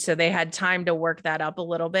 And so they had time to work that up a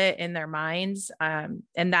little bit in their minds. And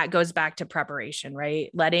that goes back to preparation, right?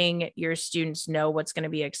 Letting your students know what's going to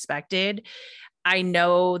be expected. I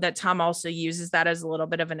know that Tom also uses that as a little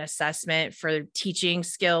bit of an assessment for teaching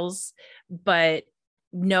skills, but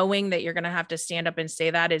knowing that you're going to have to stand up and say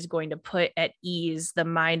that is going to put at ease the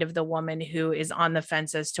mind of the woman who is on the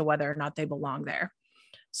fence as to whether or not they belong there.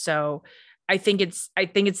 So I think it's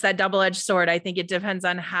that double-edged sword. I think it depends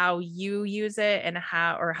on how you use it and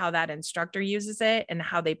how that instructor uses it and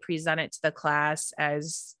how they present it to the class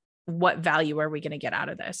as what value are we going to get out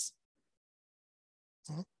of this.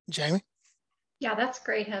 Jamie? Yeah, that's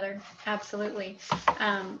great, Heather. Absolutely.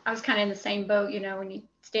 I was kind of in the same boat, when you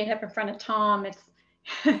stand up in front of Tom, it's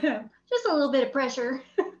just a little bit of pressure,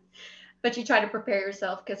 but you try to prepare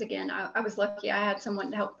yourself because, again, I was lucky. I had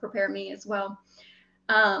someone to help prepare me as well.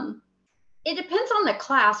 It depends on the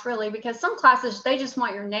class, really, because some classes, they just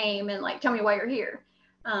want your name and like, tell me why you're here.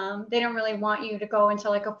 They don't really want you to go into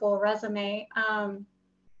like a full resume.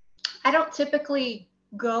 I don't typically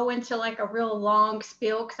go into like a real long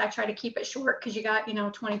spiel because I try to keep it short because you got,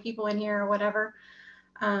 20 people in here or whatever.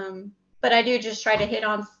 But I do just try to hit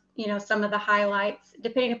on, some of the highlights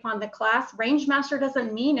depending upon the class. Range master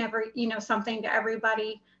doesn't mean something to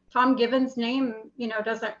everybody. Tom Gibbons' name,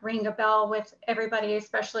 doesn't ring a bell with everybody,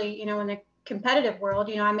 especially, in the competitive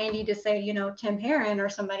world. I may need to say, Tim Herron or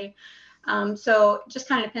somebody. So it just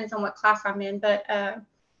kind of depends on what class I'm in, but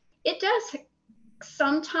it does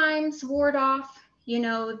sometimes ward off,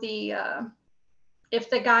 if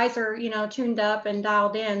the guys are, tuned up and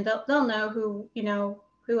dialed in, they'll know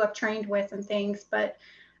who I've trained with and things, but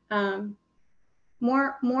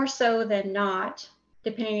more so than not,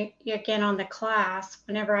 depending again on the class,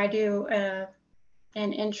 whenever I do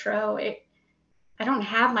an intro, I don't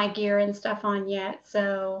have my gear and stuff on yet.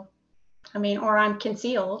 So, or I'm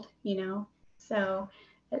concealed, so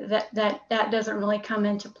that doesn't really come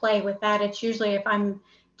into play with that. It's usually if I'm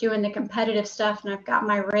doing the competitive stuff and I've got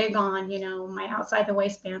my rig on, my outside the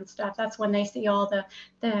waistband stuff, that's when they see all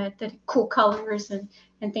the cool colors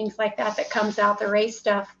and things like that comes out, the race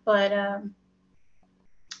stuff. But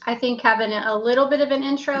I think having a little bit of an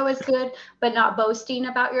intro is good, but not boasting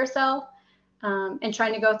about yourself and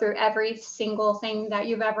trying to go through every single thing that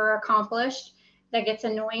you've ever accomplished. That gets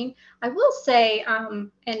annoying. I will say,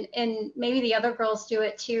 and maybe the other girls do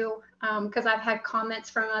it too, because I've had comments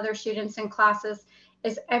from other students in classes,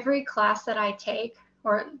 is every class that I take,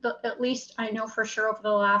 or at least I know for sure over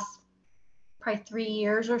the last probably 3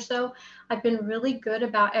 years or so, I've been really good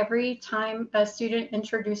about every time a student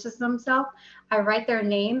introduces themselves, I write their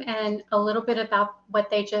name and a little bit about what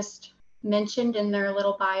they just mentioned in their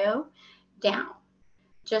little bio down,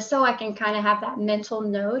 just so I can kind of have that mental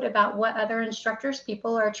note about what other instructors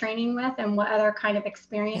people are training with and what other kind of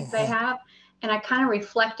experience they have. And I kind of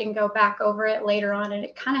reflect and go back over it later on, and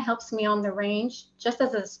it kind of helps me on the range just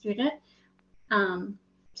as a student.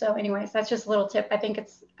 So anyways, that's just a little tip. I think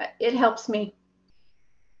it helps me.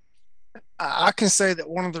 I can say that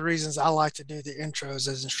one of the reasons I like to do the intros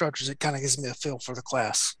as instructors, it kind of gives me a feel for the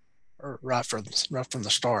class, or right from the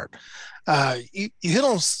start. You hit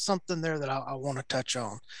on something there that I want to touch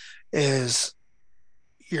on, is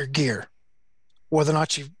your gear, whether or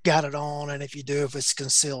not you've got it on, and if you do, if it's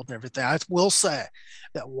concealed and everything. I will say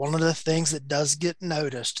that one of the things that does get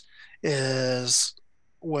noticed is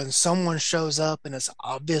when someone shows up and it's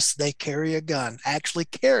obvious they carry a gun, actually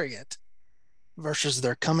carry it, versus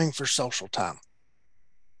they're coming for social time.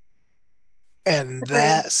 And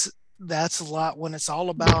that's a lot when it's all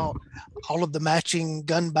about all of the matching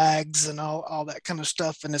gun bags and all that kind of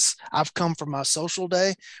stuff. And I've come for my social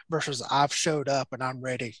day versus I've showed up and I'm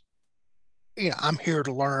ready. I'm here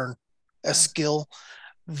to learn a skill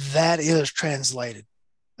that is translated.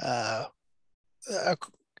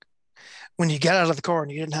 When you get out of the car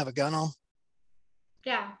and you didn't have a gun on,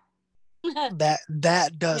 yeah,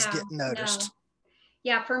 that does get noticed. No.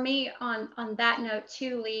 Yeah, for me on that note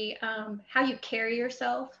too, Lee, how you carry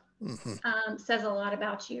yourself says a lot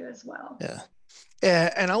about you as well. Yeah,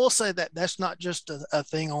 and I will say that that's not just a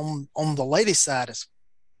thing on the lady side. It's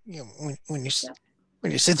when you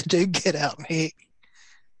see the dude get out and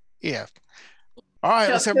all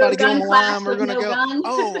right, let's everybody get on the line. We're going to go.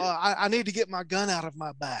 I need to get my gun out of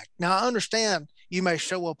my back. Now I understand you may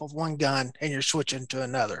show up with one gun and you're switching to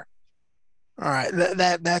another. All right,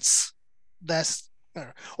 that's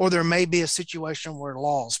or there may be a situation where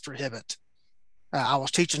laws prohibit. I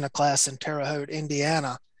was teaching a class in Terre Haute,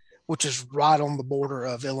 Indiana, which is right on the border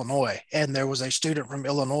of Illinois. And there was a student from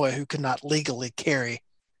Illinois who could not legally carry.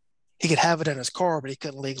 He could have it in his car, but he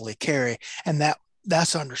couldn't legally carry. And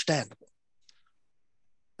that's understandable.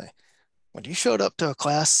 When you showed up to a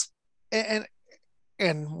class, and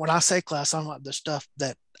when I say class, I'm like the stuff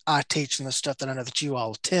that I teach and the stuff that I know that you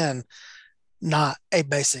all attend, not a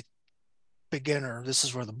basic beginner, this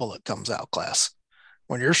is where the bullet comes out class.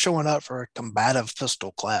 When you're showing up for a combative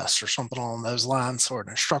pistol class or something along those lines, or an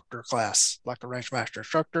instructor class, like a range master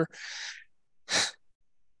instructor,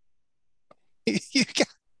 you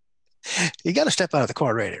got to step out of the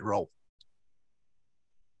car ready to roll.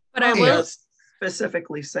 But I will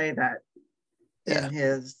specifically say that in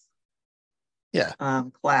his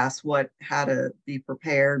class, how to be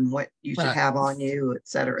prepared and what you should have on you, et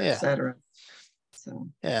cetera, et cetera. So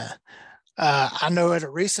I know at a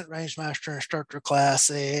recent range master instructor class,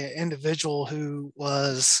 an individual who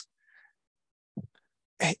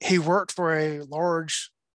he worked for a large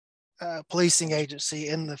policing agency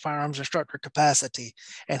in the firearms instructor capacity,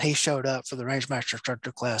 and he showed up for the range master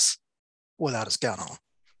instructor class without his gun on,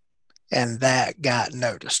 and that got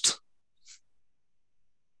noticed.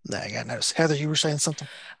 Heather, you were saying something?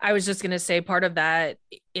 I was just going to say part of that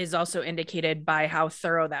is also indicated by how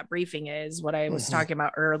thorough that briefing is, what I was talking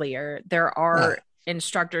about earlier. There are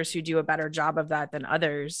instructors who do a better job of that than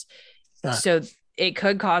others. So it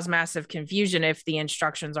could cause massive confusion if the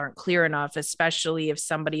instructions aren't clear enough, especially if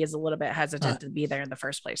somebody is a little bit hesitant to be there in the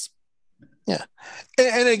first place. Yeah.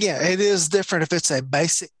 And again, it is different if it's a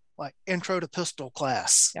basic, like intro to pistol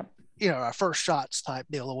class, Yep. A first shots type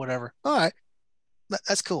deal or whatever. All right.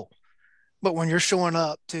 That's cool. But when you're showing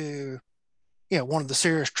up to, one of the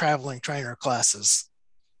serious traveling trainer classes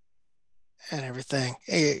and everything,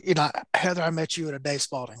 Heather, I met you at a Dave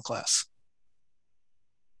Spalding class.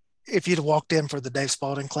 If you'd walked in for the Dave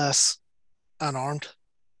Spalding class unarmed,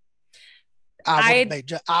 I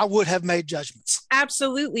would have made judgments.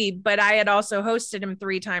 Absolutely. But I had also hosted him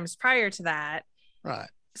 3 times prior to that. Right.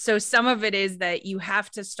 So some of it is that you have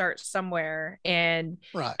to start somewhere. And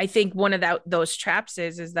right. I think one of those traps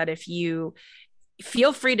is that if you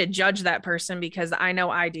feel free to judge that person, because I know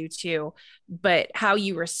I do too, but how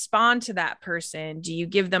you respond to that person, do you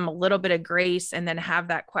give them a little bit of grace and then have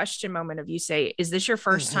that question moment of you say, is this your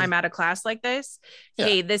first time at a class like this? Yeah.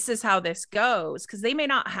 Hey, this is how this goes. Because they may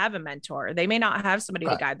not have a mentor. They may not have somebody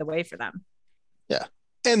to guide the way for them. Yeah.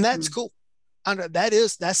 And that's cool.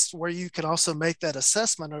 That's where you can also make that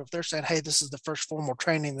assessment of if they're saying, hey, this is the first formal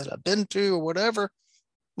training that I've been to or whatever.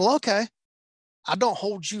 Well, okay. I don't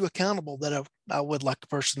hold you accountable that I would like a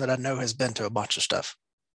person that I know has been to a bunch of stuff.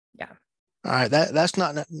 Yeah. All right. That's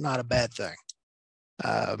not a bad thing.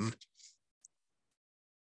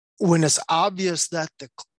 When it's obvious that the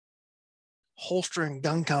holstering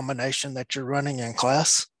gun combination that you're running in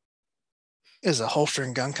class is a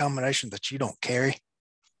holstering gun combination that you don't carry,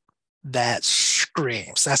 that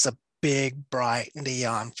screams. That's a big, bright,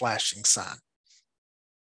 neon flashing sign.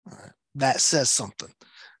 All right. That says something.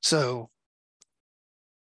 So,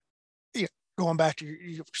 going back to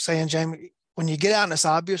you saying, Jamie, when you get out and it's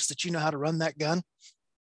obvious that you know how to run that gun,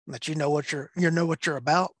 that you know what you're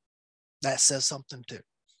about, that says something too.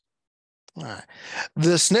 All right.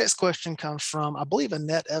 This next question comes from, I believe,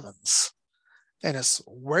 Annette Evans. And it's,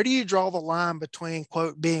 where do you draw the line between,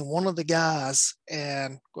 quote, being one of the guys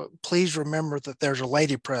and, quote, please remember that there's a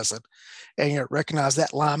lady present, and recognize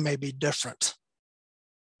that line may be different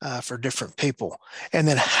for different people. And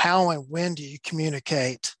then how and when do you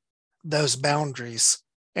communicate those boundaries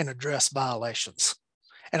and address violations?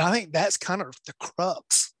 And I think that's kind of the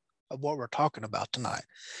crux of what we're talking about tonight.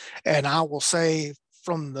 And I will say,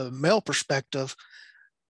 from the male perspective,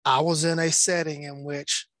 I was in a setting in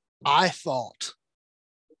which I thought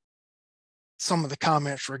some of the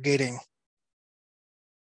comments were getting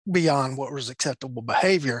beyond what was acceptable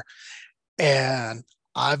behavior. And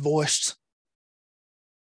I voiced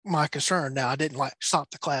my concern. Now, I didn't stop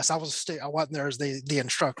the class. I wasn't there as the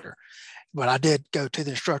instructor, but I did go to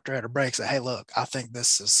the instructor at a break and say, hey, look, I think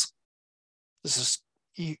this is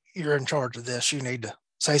you're in charge of this. You need to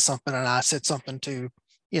say something. And I said something to,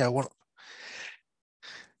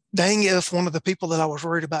 dang if one of the people that I was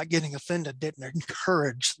worried about getting offended didn't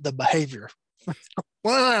encourage the behavior.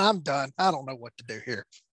 Well, I'm done. I don't know what to do here.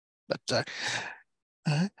 But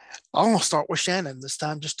I'm going to start with Shannon this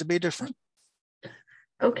time just to be different.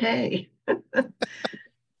 Okay.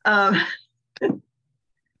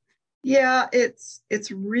 Yeah,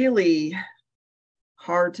 it's really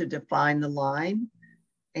hard to define the line.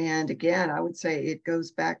 And again, I would say it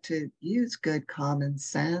goes back to use good common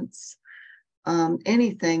sense.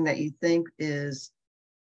 Anything that you think is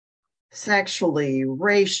sexually,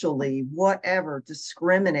 racially, whatever,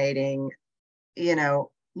 discriminating,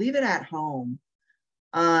 leave it at home.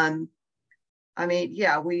 I mean,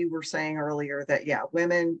 yeah, we were saying earlier that, yeah,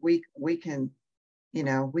 women, we can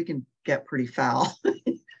get pretty foul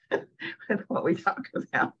with what we talk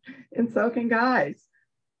about, and so can guys.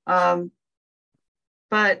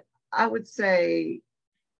 But I would say,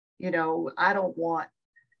 I don't want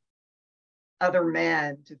other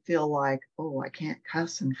men to feel like, oh, I can't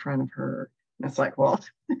cuss in front of her. And it's like, well,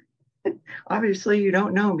 obviously you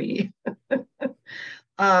don't know me.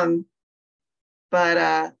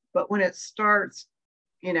 But when it starts,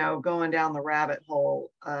 going down the rabbit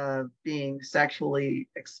hole of being sexually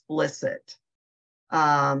explicit,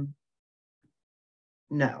 no.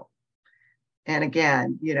 And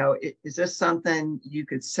again, is this something you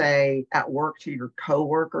could say at work to your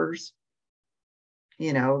coworkers?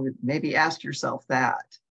 Maybe ask yourself that.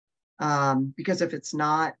 Because if it's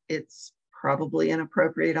not, it's probably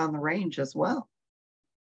inappropriate on the range as well.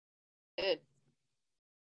 Good.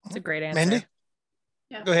 That's a great answer. Mindy?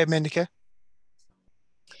 Yeah. Go ahead, Mindy K.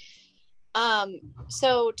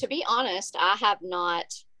 So to be honest, I have not,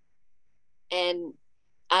 and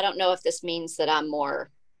I don't know if this means that I'm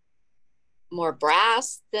more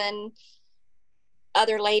brass than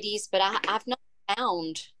other ladies, but I've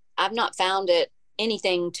not found it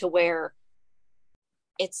anything to where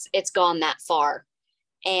it's gone that far.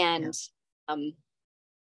 And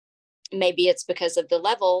maybe it's because of the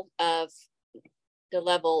level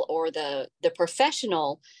or the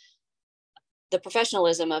professionalism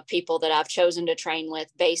of people that I've chosen to train with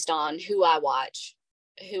based on who I watch,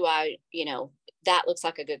 that looks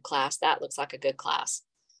like a good class. That looks like a good class.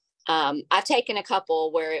 I've taken a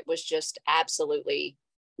couple where it was just absolutely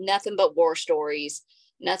nothing but war stories,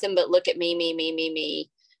 nothing but look at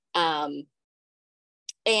me.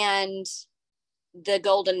 And the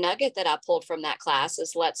golden nugget that I pulled from that class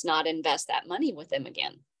is let's not invest that money with them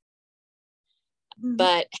again. Mm-hmm.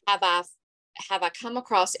 But have I come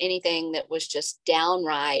across anything that was just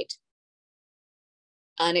downright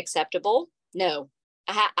unacceptable? No,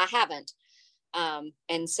 I haven't.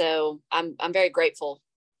 And so I'm very grateful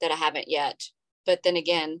that I haven't yet. But then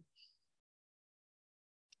again,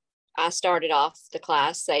 I started off the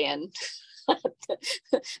class saying,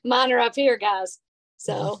 mine are up here, guys.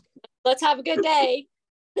 So let's have a good day.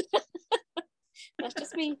 That's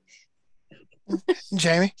just me.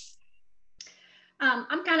 Jamie?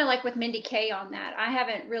 I'm kind of like with Mindy Kay on that. I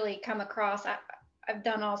haven't really come across, I've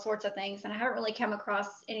done all sorts of things, and I haven't really come across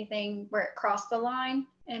anything where it crossed the line,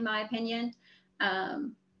 in my opinion.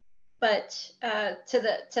 But to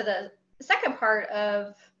the second part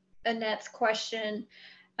of Annette's question,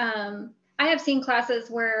 I have seen classes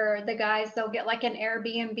where the guys, they'll get like an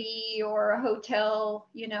Airbnb or a hotel,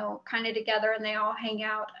 kind of together, and they all hang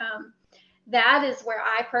out. That is where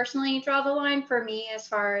I personally draw the line for me, as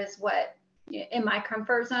far as what in my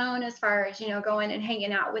comfort zone, as far as, going and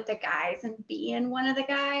hanging out with the guys and being one of the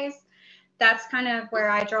guys. That's kind of where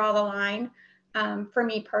I draw the line. For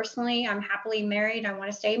me personally, I'm happily married. I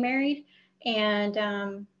want to stay married, and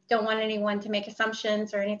don't want anyone to make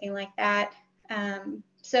assumptions or anything like that.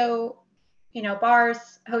 So,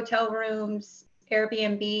 bars, hotel rooms,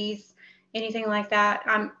 Airbnbs, anything like that,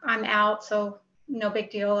 I'm out. So no big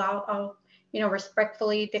deal. I'll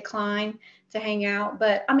respectfully decline to hang out.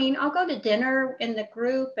 But I mean, I'll go to dinner in the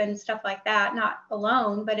group and stuff like that, not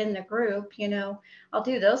alone, but in the group, I'll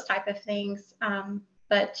do those type of things.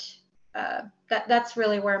 But that's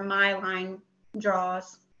really where my line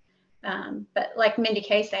draws. But like Mindy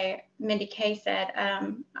Kay said,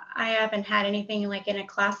 I haven't had anything like in a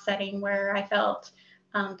class setting where I felt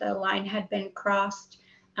the line had been crossed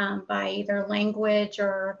by either language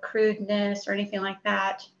or crudeness or anything like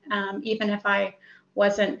that. Even if I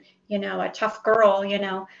wasn't, a tough girl,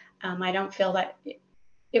 I don't feel that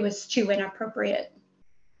it was too inappropriate.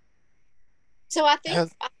 So I think,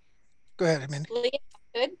 go ahead, Mindy.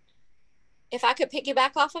 If I could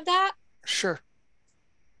piggyback off of that. Sure.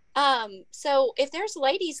 So if there's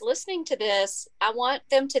ladies listening to this, I want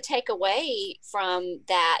them to take away from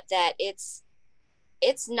that it's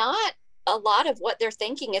not a lot of what they're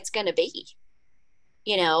thinking it's going to be,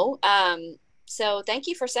 so thank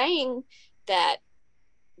you for saying that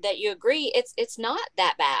you agree. It's not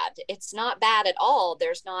that bad. It's not bad at all.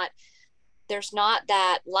 There's not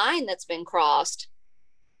that line that's been crossed.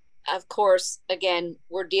 Of course, again,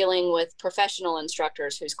 we're dealing with professional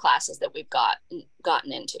instructors whose classes that we've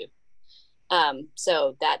gotten into.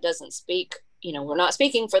 So that doesn't speak, we're not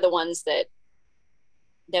speaking for the ones that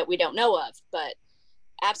we don't know of, but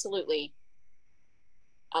absolutely.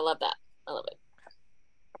 I love that. I love it.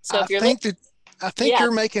 So I think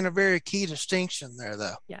you're making a very key distinction there,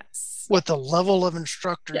 though. Yes. With the level of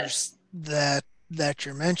instructors that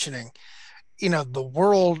you're mentioning. The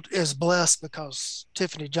world is blessed because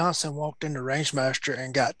Tiffany Johnson walked into Rangemaster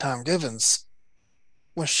and got Tom Givens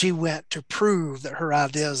when she went to prove that her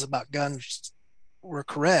ideas about guns were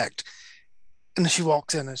correct. And then she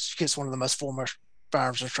walks in and she gets one of the most foremost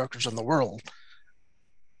firearms instructors in the world.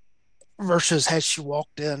 Versus had she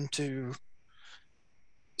walked into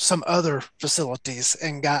some other facilities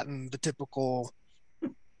and gotten the typical,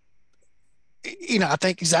 I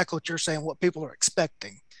think exactly what you're saying, what people are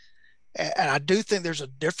expecting. And I do think there's a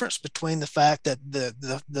difference between the fact that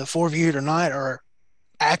the four of you tonight are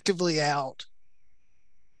actively out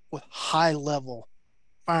with high level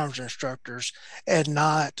firearms instructors and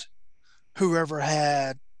not whoever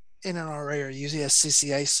had NNRA or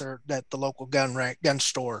USCCA cert that the local gun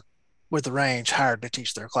store with the range hired to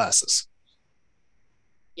teach their classes.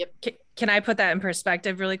 Yep. Can I put that in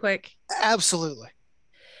perspective really quick? Absolutely.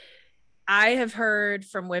 I have heard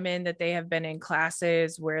from women that they have been in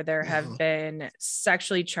classes where there have been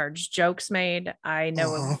sexually charged jokes made. I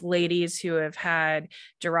know of ladies who have had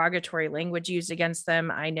derogatory language used against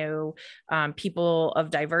them. I know people of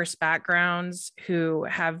diverse backgrounds who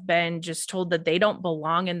have been just told that they don't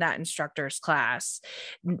belong in that instructor's class.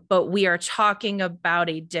 But we are talking about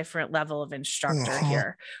a different level of instructor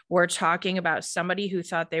here. We're talking about somebody who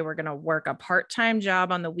thought they were going to work a part-time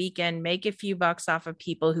job on the weekend, make a few bucks off of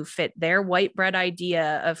people who fit their white bread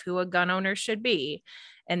idea of who a gun owner should be.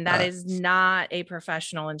 And that is not a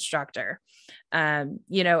professional instructor.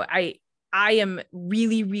 You know, I am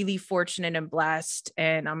really, really fortunate and blessed.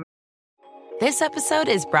 And This episode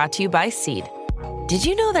is brought to you by Seed. Did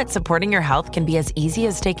you know that supporting your health can be as easy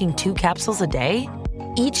as taking 2 capsules a day?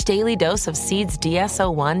 Each daily dose of Seed's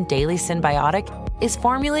DSO1 Daily Synbiotic is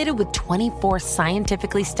formulated with 24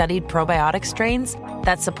 scientifically studied probiotic strains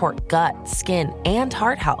that support gut, skin, and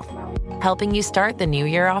heart health, helping you start the new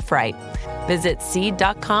year off right. Visit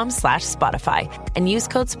seed.com/Spotify and use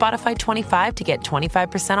code Spotify25 to get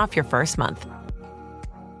 25% off your first month.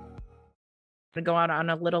 To go out on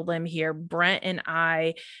a little limb here, Brent and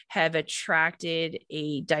I have attracted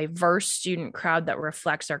a diverse student crowd that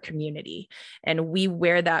reflects our community. And we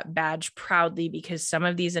wear that badge proudly because some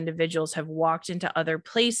of these individuals have walked into other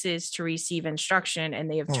places to receive instruction and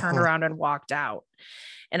they have turned around and walked out.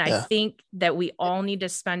 And I think that we all need to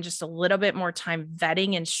spend just a little bit more time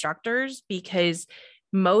vetting instructors, because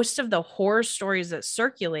most of the horror stories that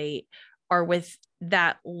circulate are with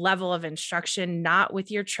that level of instruction, not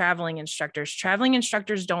with your traveling instructors. Traveling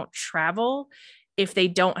instructors don't travel if they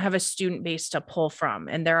don't have a student base to pull from.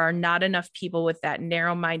 And there are not enough people with that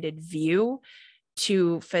narrow-minded view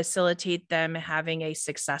to facilitate them having a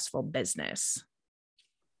successful business.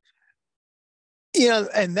 You know,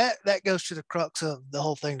 and that goes to the crux of the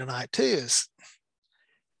whole thing tonight too, is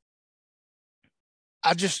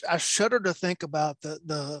I shudder to think about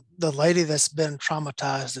the lady that's been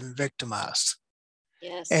traumatized and victimized.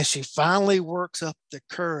 Yes. And she finally works up the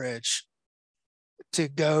courage to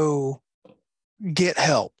go get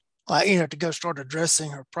help, like, you know, to go start addressing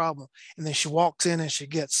her problem. And then she walks in and she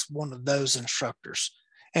gets one of those instructors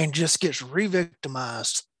and just gets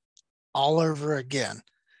re-victimized all over again.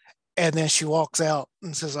 And then she walks out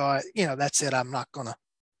and says, all right, you know, that's it. I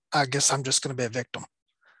guess I'm just going to be a victim.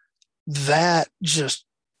 That just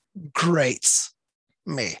grates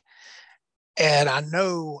me. And I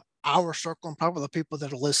know our circle and probably the people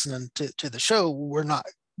that are listening to the show, we're not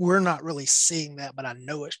really seeing that, but I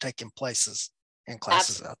know it's taking places in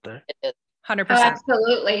classes out there. 100%. Oh,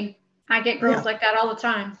 absolutely. I get girls like that all the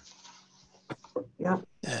time. Yeah.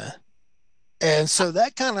 Yeah. And so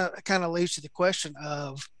that kind of leads to the question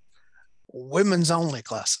of women's only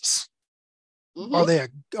classes. Are they a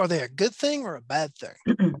good thing or a bad thing?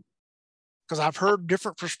 Because I've heard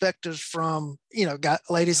different perspectives from, you know,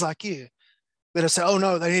 ladies like you that have said, oh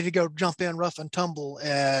no, they need to go jump in rough and tumble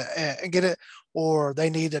and get it, or they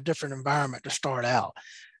need a different environment to start out.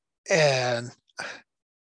 And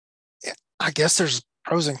I guess there's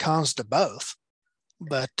pros and cons to both.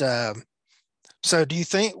 But so do you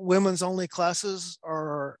think women's only classes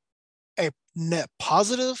are a net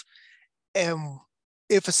positive? And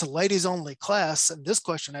if it's a ladies only class, and this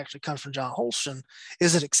question actually comes from John Holston,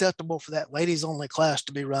 is it acceptable for that ladies only class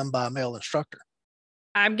to be run by a male instructor?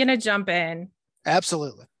 I'm going to jump in.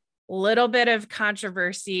 Absolutely. Little bit of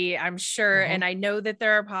controversy, I'm sure. And I know that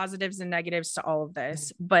there are positives and negatives to all of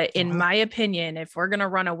this, but in my opinion, if we're going to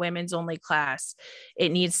run a women's only class, it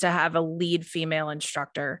needs to have a lead female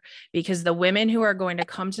instructor, because the women who are going to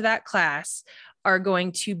come to that class are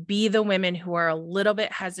going to be the women who are a little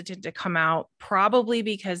bit hesitant to come out, probably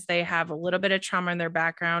because they have a little bit of trauma in their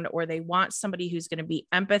background, or they want somebody who's going to be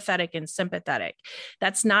empathetic and sympathetic.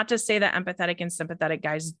 That's not to say that empathetic and sympathetic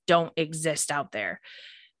guys don't exist out there.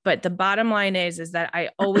 But the bottom line is that I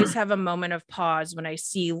always have a moment of pause when I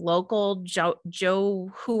see local Joe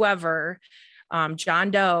whoever, John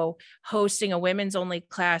Doe, hosting a women's only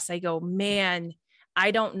class. I go, man,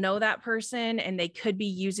 I don't know that person, and they could be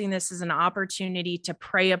using this as an opportunity to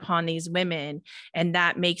prey upon these women. And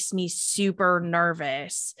that makes me super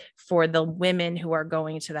nervous for the women who are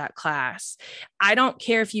going to that class. I don't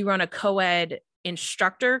care if you run a co-ed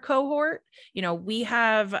instructor cohort. You know, we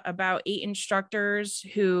have about 8 instructors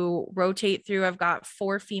who rotate through. I've got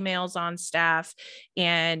 4 females on staff,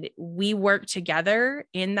 and we work together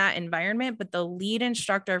in that environment. But the lead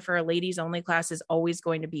instructor for a ladies only class is always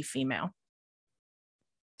going to be female.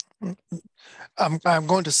 I'm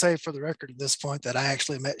going to say for the record at this point that I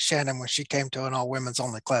actually met Shannon when she came to an all women's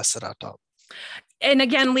only class that I taught. And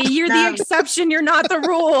again, Lee, you're the exception. You're not the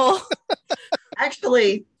rule.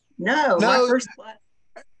 Actually, No, my No, first class.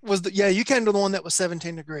 you came to the one that was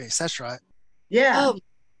 17 degrees. That's right. Yeah. Oh,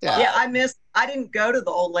 Yeah. I didn't go to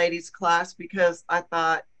the old ladies class because I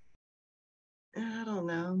thought, I don't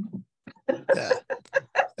know. Yeah.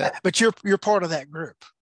 But you're part of that group.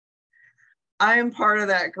 I am part of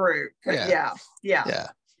that group. Yeah.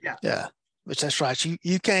 Which that's right.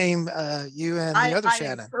 You came, you and the other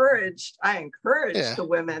Shannon. I encouraged the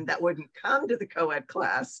women that wouldn't come to the co-ed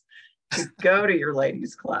class to go to your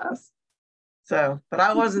ladies class. So, but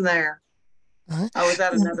I wasn't there. I was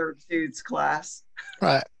at another dude's class.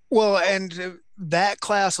 Right. Well, and that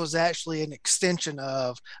class was actually an extension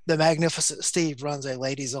of the Magnificent Steve runs a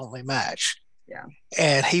ladies only match. Yeah.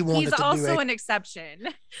 And he's also an exception.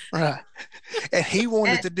 Right. And he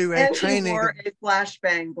wanted to do a training. He wore a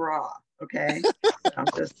flashbang bra. Okay. I'm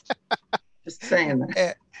just saying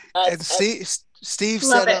that. And Steve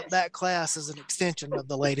set up that class as an extension of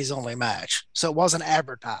the ladies only match. So it wasn't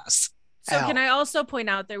advertised. So can I also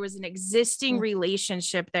point out there was an existing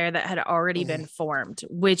relationship there that had already been formed,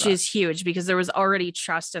 which is huge because there was already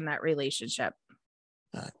trust in that relationship.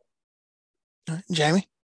 All right. Jamie?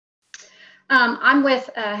 I'm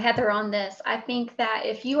with Heather on this. I think that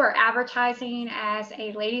if you are advertising as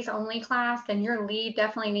a ladies only class, then your lead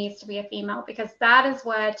definitely needs to be a female because that is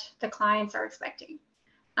what the clients are expecting.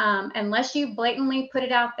 Unless you blatantly put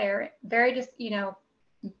it out there,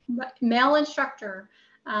 male instructor.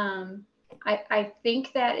 I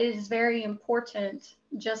think that is very important,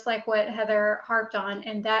 just like what Heather harped on.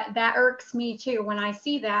 And that irks me too when I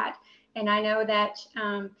see that. And I know that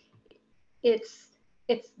it's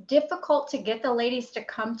difficult to get the ladies to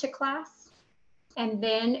come to class. And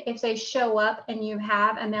then if they show up and you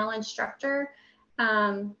have a male instructor,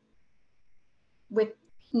 with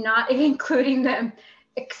not including the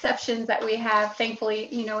exceptions that we have, thankfully,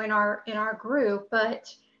 in our group,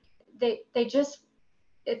 but they just,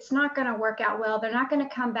 it's not going to work out well. They're not going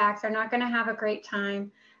to come back. They're not going to have a great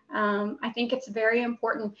time. I think it's very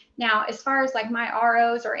important. Now, as far as like my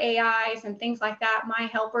ROs or AIs and things like that, my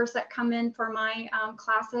helpers that come in for my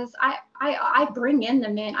classes, I bring in the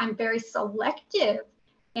men. I'm very selective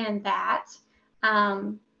in that,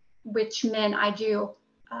 which men I do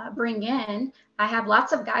bring in. I have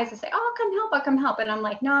lots of guys that say, "Oh, I'll come help." And I'm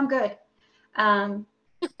like, "No, I'm good."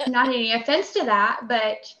 Not any offense to that,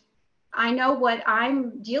 but I know what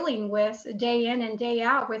I'm dealing with day in and day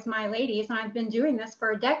out with my ladies. And I've been doing this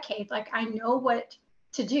for a decade. Like I know what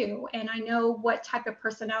to do and I know what type of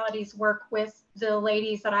personalities work with the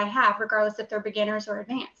ladies that I have, regardless if they're beginners or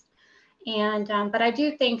advanced. And, but I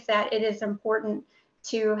do think that it is important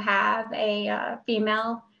to have a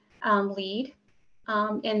female lead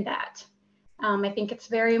in that. I think it's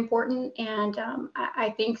very important. And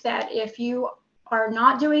I think that if you are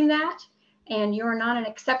not doing that, and you're not an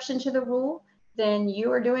exception to the rule, then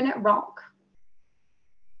you are doing it wrong.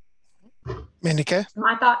 Mindy K?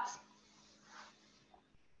 My thoughts.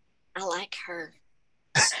 I like her.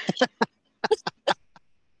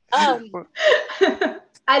 I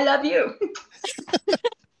love you.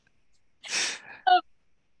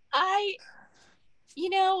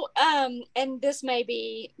 And this may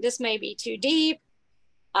be too deep.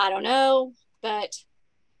 I don't know, but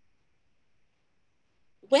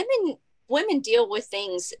women deal with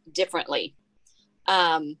things differently.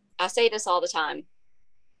 I say this all the time.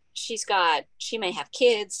 She may have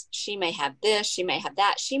kids, she may have this, she may have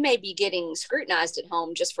that. She may be getting scrutinized at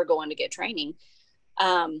home just for going to get training.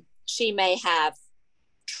 She may have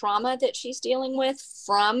trauma that she's dealing with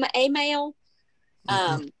from a male.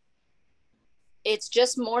 It's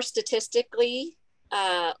just more statistically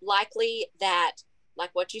likely that,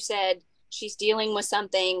 like what you said, she's dealing with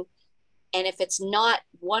something. And if it's not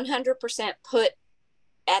 100% put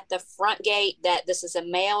at the front gate that this is a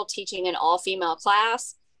male teaching an all-female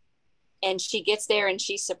class, and she gets there and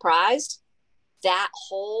she's surprised, that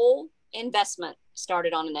whole investment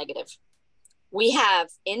started on a negative. We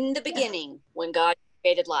have, in the beginning, when God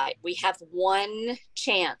created light, we have one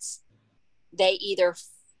chance. They either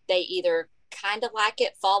kind of like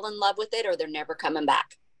it, fall in love with it, or they're never coming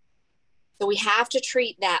back. So we have to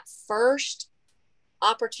treat that first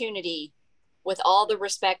opportunity with all the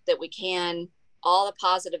respect that we can, all the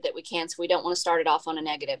positive that we can. So we don't want to start it off on a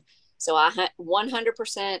negative. So I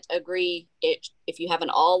 100% agree. If you have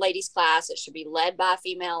an all ladies class, it should be led by a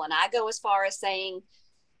female. And I go as far as saying,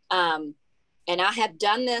 and I have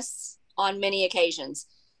done this on many occasions.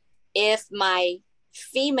 If my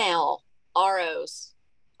female ROs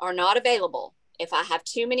are not available, if I have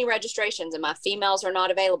too many registrations and my females are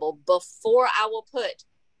not available, before I will put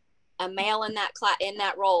a male in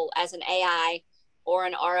that role as an AI or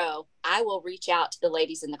an RO, I will reach out to the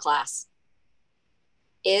ladies in the class.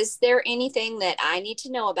 is there anything that I need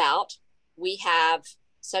to know about? We have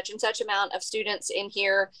such and such amount of students in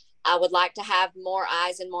here. I would like to have more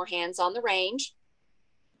eyes and more hands on the range.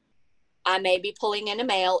 I may be pulling in a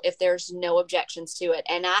male if there's no objections to it.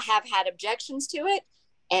 And I have had objections to it,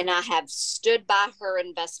 and I have stood by her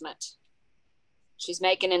investment. She's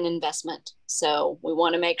making an investment. So we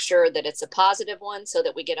want to make sure that it's a positive one so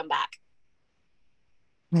that we get them back.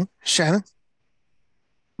 Shannon?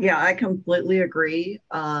 Yeah, I completely agree.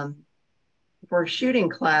 For a shooting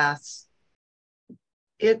class,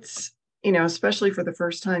 it's, especially for the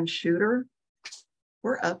first time shooter,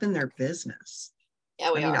 we're up in their business.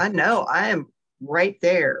 Yeah, we are. I know I am right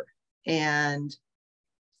there. And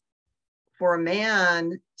for a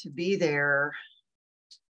man to be there,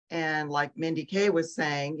 and like Mindy Kay was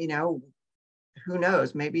saying, who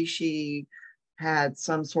knows, maybe she had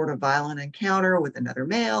some sort of violent encounter with another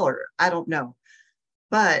male, or I don't know.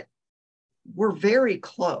 But we're very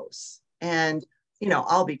close. And,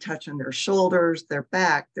 I'll be touching their shoulders, their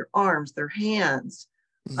back, their arms, their hands.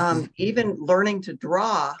 Mm-hmm. Even learning to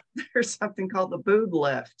draw, there's something called the boob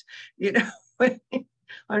lift.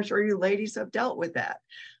 I'm sure you ladies have dealt with that.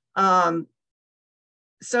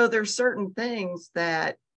 So there's certain things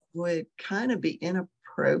that would kind of be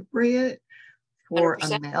inappropriate for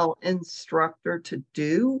 100%. A male instructor to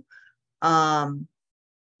do, unless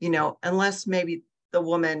maybe the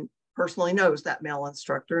woman personally knows that male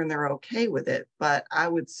instructor and they're okay with it. But I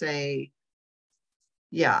would say,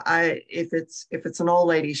 yeah, if it's an all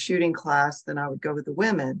ladies shooting class, then I would go with the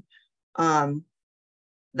women.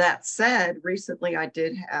 That said, recently I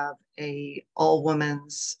did have a all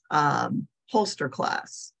women's holster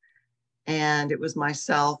class, and it was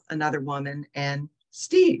myself, another woman, and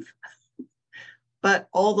Steve. But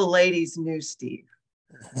all the ladies knew Steve.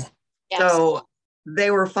 Yes. So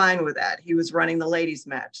they were fine with that. He was running the ladies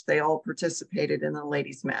match. They all participated in the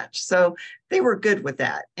ladies match. So they were good with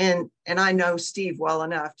that. And I know Steve well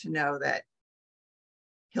enough to know that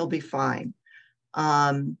he'll be fine.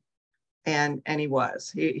 And he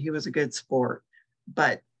was a good sport.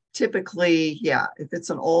 But typically, yeah, if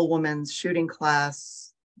it's an all women's shooting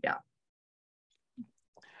class, yeah.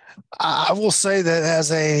 I will say that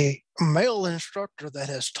as a male instructor that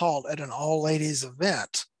has taught at an all ladies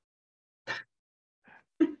event,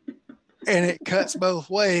 and it cuts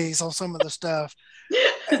both ways on some of the stuff.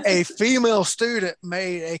 A female student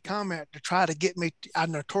made a comment to try to get me. I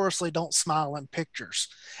notoriously don't smile in pictures.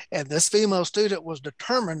 And this female student was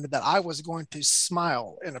determined that I was going to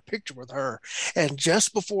smile in a picture with her. And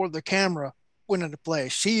just before the camera went into play,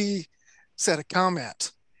 she said a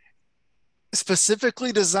comment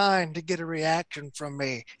specifically designed to get a reaction from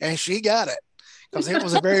me. And she got it. Because it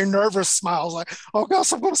was a very nervous smile. I was like, oh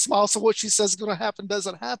gosh, I'm going to smile. So what she says is going to happen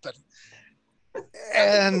doesn't happen.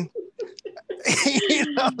 And, I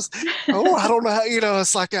don't know how,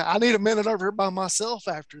 it's like, I need a minute over here by myself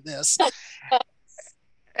after this.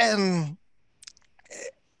 And,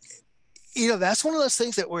 that's one of those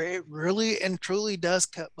things that where it really and truly does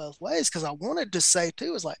cut both ways. Because I wanted to say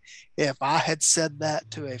too, is like, if I had said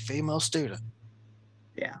that to a female student,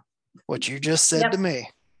 yeah, what you just said to me.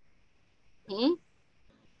 Mm-hmm.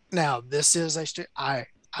 Now, this is I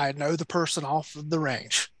know the person off of the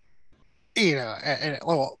range, and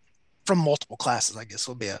from multiple classes, I guess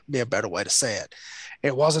would be a better way to say it.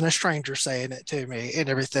 It wasn't a stranger saying it to me and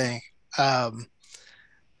everything.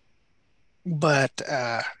 But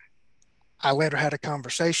I later had a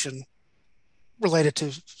conversation related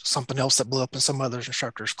to something else that blew up in some other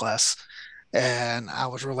instructor's class. And I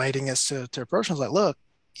was relating this to a person. I was like, look,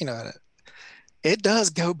 it does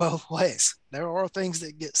go both ways. There are things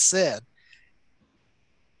that get said.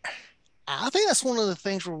 I think that's one of the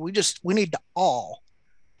things where we need to all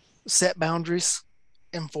set boundaries,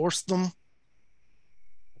 enforce them,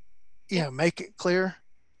 make it clear.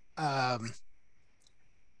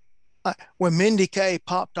 When Mindy Kay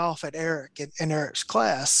popped off at Eric in Eric's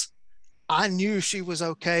class, I knew she was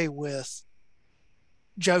okay with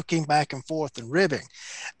joking back and forth and ribbing.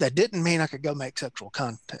 That didn't mean I could go make sexual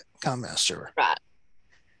comments to her. Right.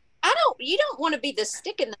 You don't want to be the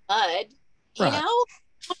stick in the mud, right.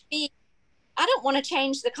 I don't want to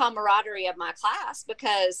change the camaraderie of my class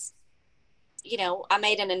because, I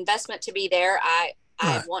made an investment to be there. I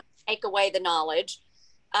want to take away the knowledge.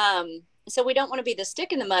 So we don't want to be the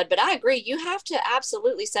stick in the mud, but I agree. You have to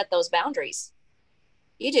absolutely set those boundaries.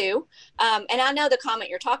 You do. And I know the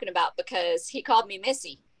comment you're talking about because he called me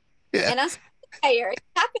Missy. Yeah. And I said, hey, Eric,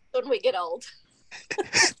 it happens when we get old.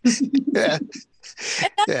 Yeah. And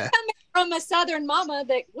that's coming from a Southern mama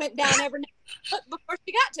that went down every foot before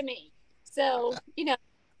she got to me. So,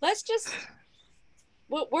 let's just,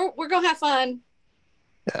 we're going to have fun.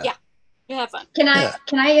 Yeah. You have fun. Can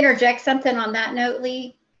I interject something on that note,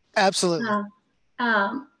 Lee? Absolutely.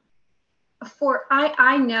 I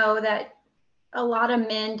know that a lot of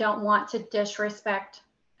men don't want to disrespect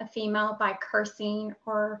a female by cursing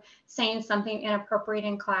or saying something inappropriate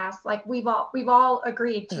in class. Like we've all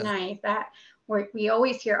agreed tonight that we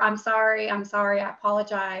always hear, I'm sorry, I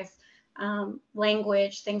apologize,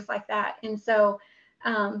 language, things like that. And so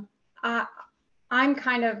I'm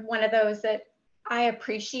kind of one of those that I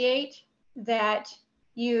appreciate that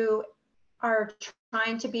you are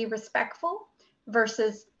trying to be respectful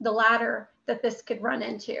versus the latter that this could run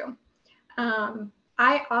into.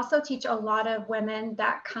 I also teach a lot of women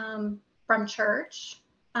that come from church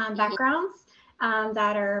backgrounds,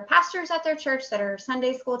 that are pastors at their church, that are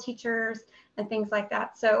Sunday school teachers and things like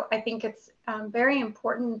that. So I think it's very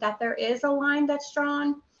important that there is a line that's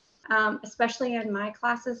drawn, especially in my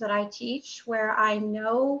classes that I teach, where I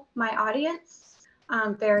know my audience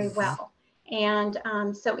very well. And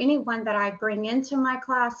so anyone that I bring into my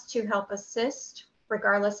class to help assist,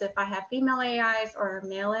 regardless if I have female AIs or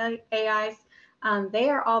male AIs, they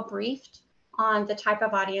are all briefed on the type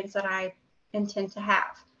of audience that I intend to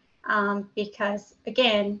have. Because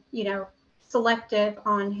again, selective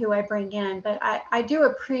on who I bring in, but I do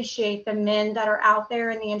appreciate the men that are out there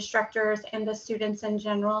and the instructors and the students in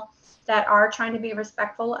general that are trying to be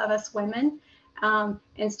respectful of us women,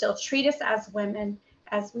 and still treat us as women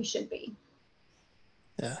as we should be.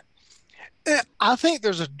 Yeah. I think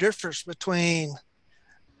there's a difference between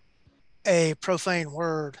a profane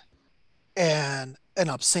word and an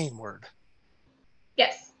obscene word.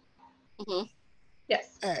 Yes. Mm-hmm.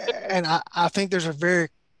 Yes. And I think there's a very,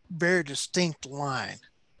 very distinct line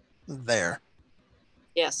there.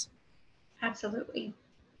 Yes. Absolutely.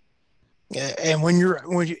 Yeah. And when you're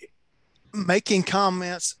making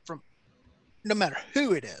comments from, no matter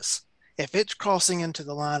who it is, if it's crossing into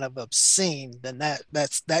the line of obscene, then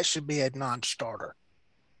that should be a non-starter.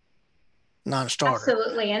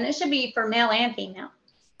 Absolutely. And it should be for male and female.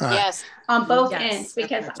 Right. Yes. On both ends,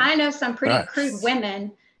 because I know some pretty crude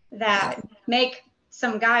women that make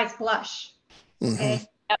some guys blush. Okay.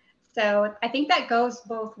 Yep. So I think that goes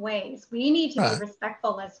both ways. We need to be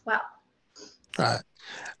respectful as well. Right.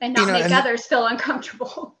 And not make others feel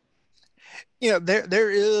uncomfortable.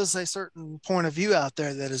 There is a certain point of view out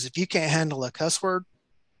there that is, if you can't handle a cuss word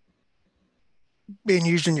being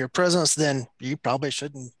used in your presence, then you probably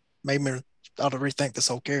shouldn't, maybe ought to rethink this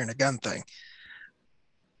whole carrying a gun thing.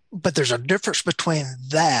 But there's a difference between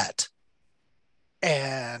that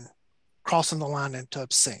and crossing the line into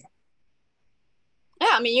obscene. Yeah,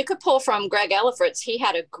 I mean, you could pull from Greg Ellifritz. He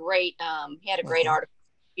had a great article.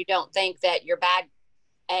 You don't think that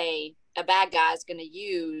a bad guy is going to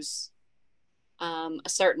use a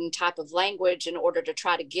certain type of language in order to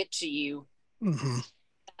try to get to you.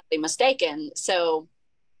 Badly mistaken. So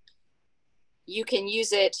you can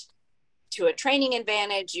use it to a training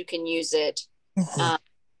advantage. You can use it,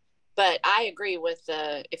 but I agree with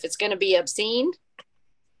if it's going to be obscene,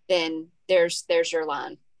 then there's your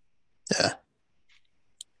line. Yeah.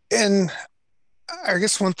 And I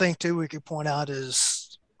guess one thing too we could point out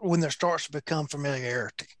is when there starts to become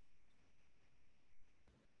familiarity.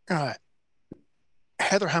 All right.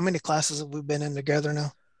 Heather, how many classes have we been in together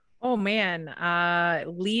now? Oh man, at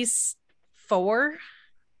least 4.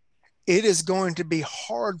 It is going to be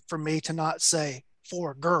hard for me to not say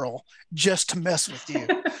for a girl just to mess with you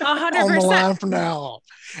 100%. on the line from now on.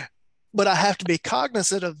 But I have to be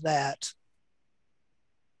cognizant of that,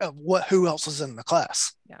 of who else is in the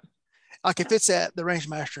class. Yeah. Like if it's at the range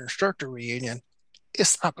master instructor reunion,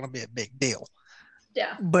 it's not going to be a big deal.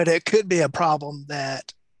 Yeah. But it could be a problem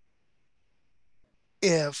that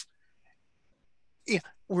if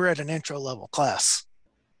we're at an intro level class,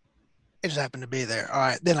 it just happened to be there. All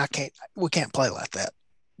right, then we can't play like that.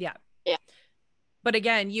 Yeah. Yeah. But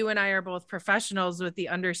again, you and I are both professionals with the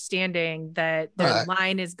understanding that their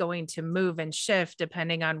line is going to move and shift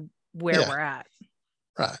depending on where we're at.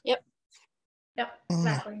 Right. Yep.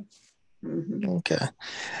 Exactly. Okay.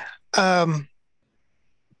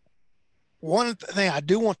 One thing I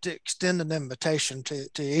do want to extend an invitation to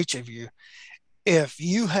each of you. If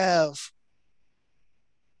you have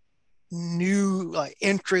new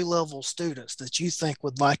entry level students that you think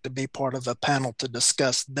would like to be part of a panel to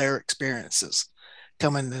discuss their experiences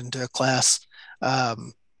coming into a class,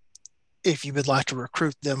 if you would like to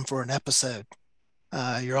recruit them for an episode,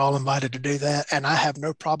 you're all invited to do that. And I have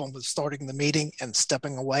no problem with starting the meeting and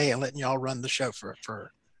stepping away and letting y'all run the show for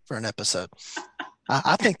an episode.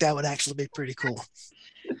 I think that would actually be pretty cool.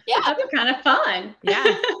 Yeah, that'd be kind of fun.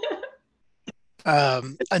 Yeah.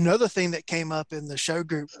 Another thing that came up in the show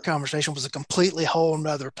group conversation was a completely whole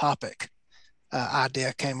nother topic.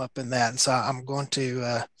 Idea came up in that. And so I'm going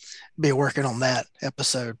to be working on that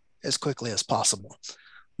episode as quickly as possible.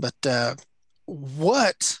 But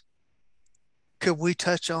what could we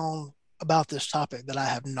touch on about this topic that I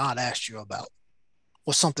have not asked you about?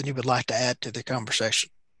 What's something you would like to add to the conversation?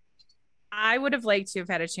 I would have liked to have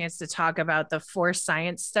had a chance to talk about the Force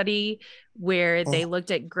Science study where they looked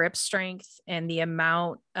at grip strength and the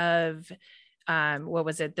amount of what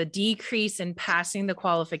was it? The decrease in passing the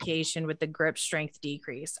qualification with the grip strength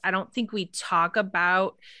decrease. I don't think we talk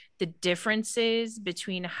about the differences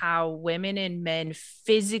between how women and men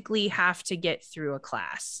physically have to get through a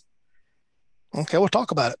class. Okay, we'll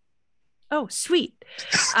talk about it. Oh, sweet.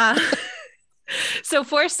 So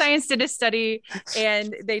Force Science did a study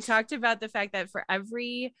and they talked about the fact that for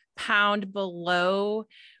every pound below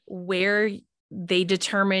where they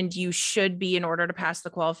determined you should be in order to pass the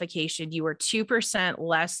qualification, you were 2%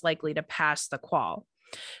 less likely to pass the qual.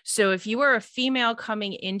 So if you are a female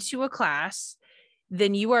coming into a class,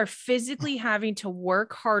 then you are physically having to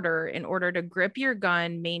work harder in order to grip your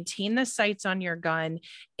gun, maintain the sights on your gun,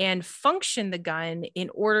 and function the gun in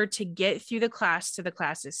order to get through the class to the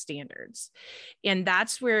class's standards. And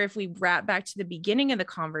that's where, if we wrap back to the beginning of the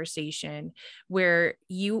conversation, where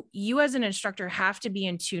you as an instructor have to be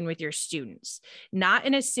in tune with your students, not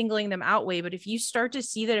in a singling them out way, but if you start to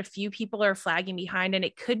see that a few people are flagging behind, and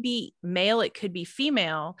it could be male, it could be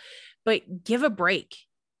female, but give a break.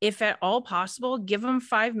 If at all possible, give them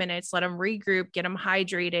 5 minutes, let them regroup, get them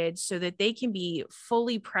hydrated so that they can be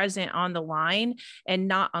fully present on the line and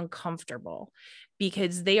not uncomfortable,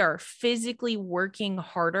 because they are physically working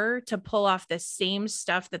harder to pull off the same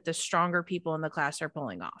stuff that the stronger people in the class are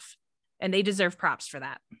pulling off. And they deserve props for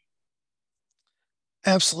that.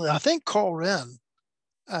 Absolutely. I think Carl Wren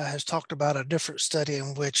has talked about a different study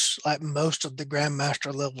in which, like, most of the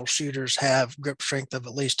grandmaster level shooters have grip strength of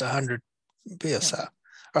at least 100 psi. Yeah.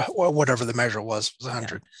 Or whatever the measure was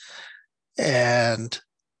 100. Yeah. And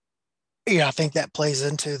I think that plays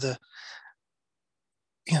into the,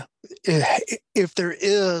 if there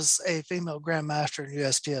is a female grandmaster in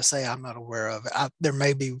USGSA, I'm not aware of it. There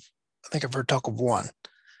may be, I think I've heard talk of one.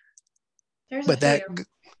 There's but that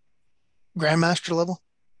grandmaster level?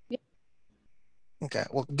 Yeah. Okay,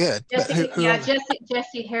 well, good.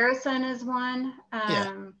 Jesse Harrison is one.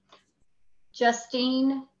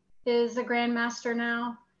 Justine is a grandmaster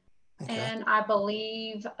now. Okay. And I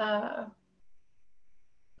believe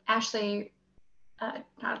Ashley, I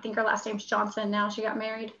think her last name's Johnson now, she got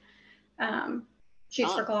married,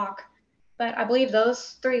 shoots for Glock. But I believe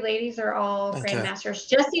those 3 ladies are all grandmasters.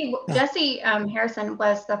 Jesse Harrison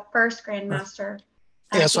was the first grandmaster.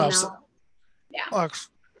 So I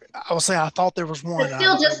will say I thought there was one. It's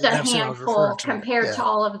still just a handful compared to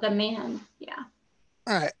all of the men. Yeah.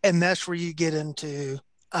 All right. And that's where you get into,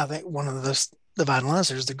 I think, one of the dividing lines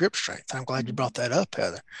is the grip strength. I'm glad you brought that up,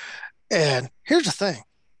 Heather. And here's the thing: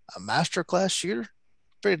 a master class shooter,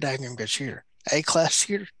 pretty daggone good shooter. A class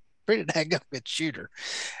shooter, pretty daggone good shooter.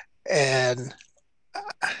 And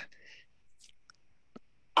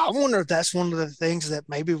I wonder if that's one of the things that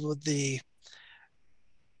maybe with the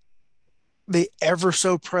ever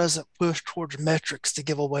so present push towards metrics to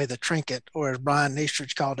give away the trinket, or as Brian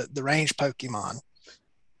Neistridge called it, the range Pokemon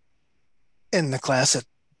in the class,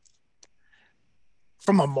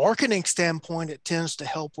 from a marketing standpoint, it tends to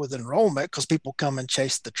help with enrollment because people come and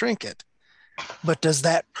chase the trinket. But does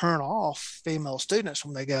that turn off female students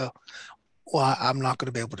when they go, well, I'm not going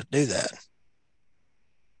to be able to do that?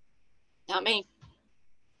 Not me.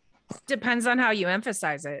 Depends on how you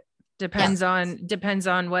emphasize it. Depends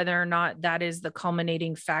on whether or not that is the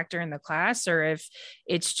culminating factor in the class, or if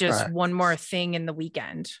it's just one more thing in the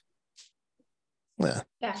weekend. Yeah.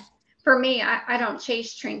 For me, I don't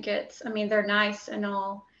chase trinkets. I mean, they're nice and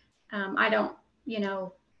all. I don't,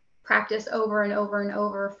 practice over and over and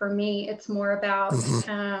over. For me, it's more about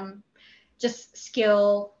just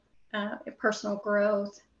skill, personal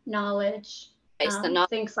growth, knowledge,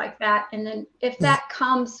 things like that. And then if that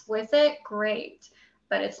comes with it, great.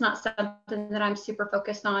 But it's not something that I'm super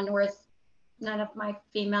focused on, whereas none of my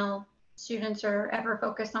female students are ever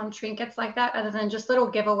focused on trinkets like that, other than just little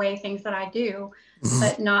giveaway things that I do,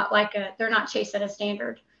 but not like they're not chasing a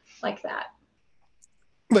standard like that.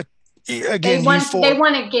 But again, they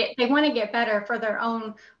want to get better for their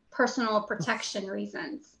own personal protection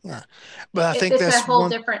reasons. Yeah. But I think it's that's a whole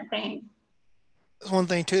different thing. One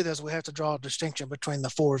thing too, is we have to draw a distinction between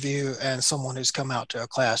the 4 of you and someone who's come out to a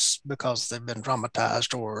class because they've been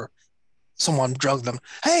traumatized or someone drugged them.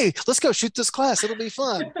 Hey, let's go shoot this class. It'll be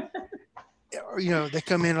fun. they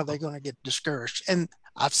come in, are they going to get discouraged? And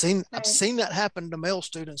I've seen that happen to male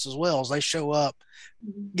students as well, as they show up,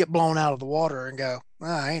 get blown out of the water and go,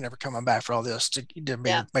 I ain't never coming back for all this. It didn't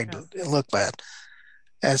make it look bad.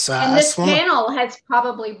 And so this panel has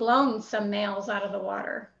probably blown some males out of the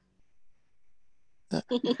water.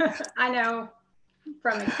 I know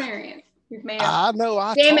from experience. I know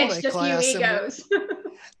I damaged taught a few egos.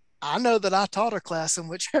 I know that I taught a class in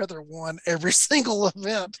which Heather won every single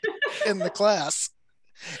event in the class.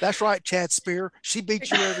 That's right, Chad Spear. She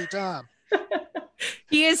beat you every time.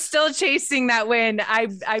 He is still chasing that win.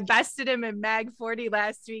 I bested him in Mag 40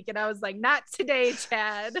 last week, and I was like, not today,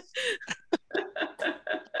 Chad.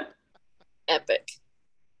 Epic.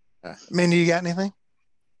 Mindy, you got anything?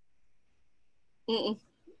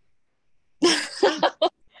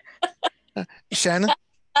 Shannon?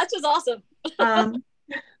 That's just awesome.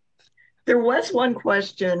 There was one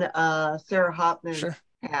question Sarah Hopman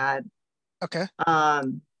had. Okay.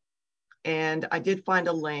 And I did find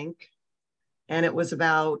a link, and it was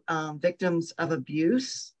about victims of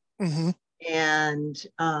abuse and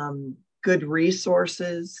good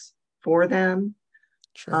resources for them.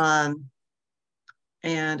 Sure.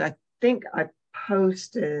 And I think I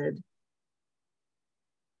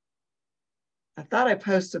thought I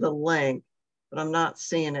posted a link, but I'm not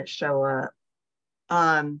seeing it show up.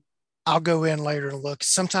 I'll go in later and look.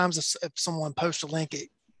 Sometimes if someone posts a link, it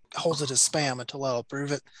holds it as spam until I'll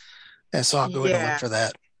approve it. And so I'll go in and look for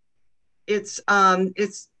that. It's the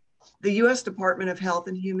U.S. Department of Health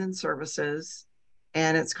and Human Services,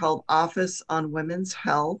 and it's called Office on Women's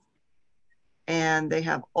Health. And they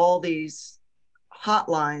have all these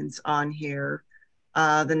hotlines on here.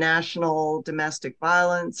 The National Domestic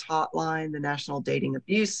Violence Hotline, the National Dating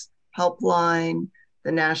Abuse Helpline,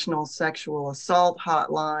 the National Sexual Assault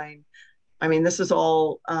Hotline. I mean, this is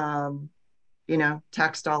all,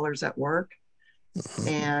 tax dollars at work.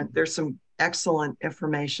 And there's some excellent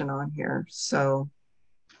information on here. So,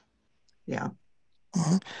 yeah.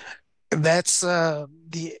 That's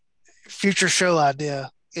the future show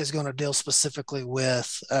idea is going to deal specifically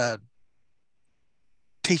with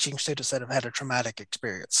teaching students that have had a traumatic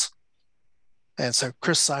experience. And so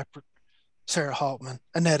Chris Seifert, Sarah Haltman,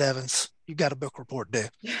 Annette Evans, you've got a book report due.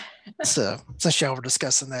 So since y'all were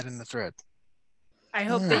discussing that in the thread. I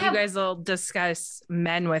hope that you guys will discuss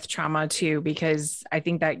men with trauma too, because I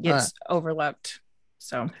think that gets overlooked.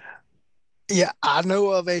 So, yeah, I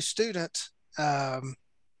know of a student,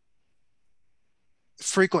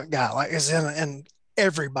 frequent guy, like is in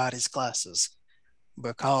everybody's classes,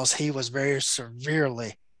 because he was very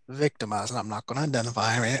severely victimized. And I'm not going to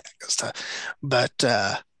identify him, but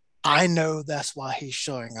I know that's why he's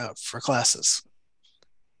showing up for classes.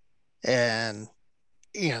 And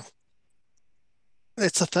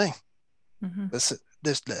it's a thing. This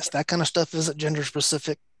that kind of stuff isn't gender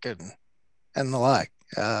specific and the like.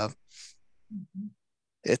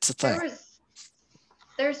 It's a thing.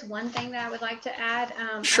 There's one thing that I would like to add.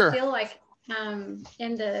 Sure. I feel like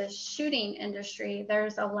in the shooting industry,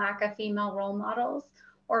 there's a lack of female role models,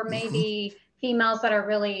 or maybe females that are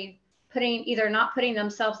really either not putting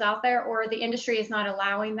themselves out there, or the industry is not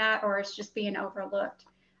allowing that, or it's just being overlooked.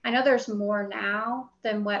 I know there's more now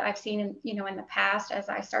than what I've seen in the past as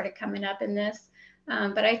I started coming up in this.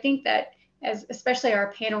 But I think that especially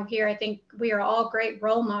our panel here, I think we are all great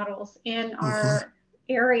role models in our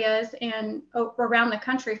areas and around the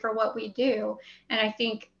country for what we do. And I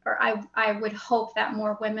think, or I would hope that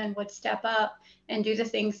more women would step up and do the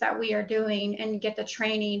things that we are doing and get the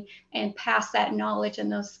training and pass that knowledge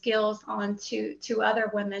and those skills on to other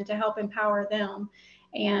women to help empower them.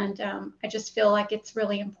 And I just feel like it's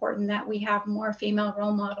really important that we have more female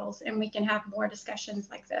role models and we can have more discussions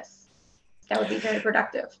like this. That would be very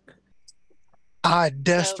productive.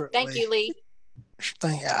 Thank you, Lee.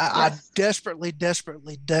 I desperately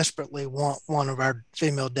want one of our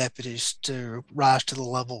female deputies to rise to the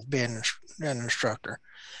level of being an instructor.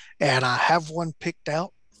 And I have one picked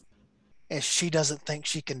out, and she doesn't think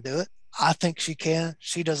she can do it. I think she can.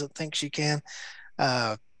 She doesn't think she can.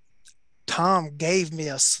 Tom gave me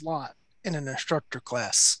a slot in an instructor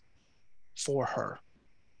class for her.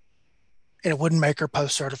 And it wouldn't make her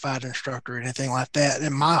post-certified instructor or anything like that.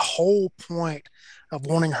 And my whole point of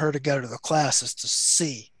wanting her to go to the class is to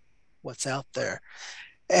see what's out there.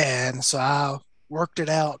 And so I worked it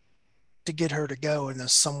out to get her to go, and then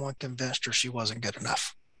someone convinced her she wasn't good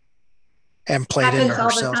enough and played into her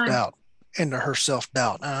self-doubt.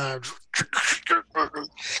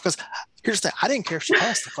 Because here's the thing, I didn't care if she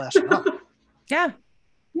passed the class or not. Yeah.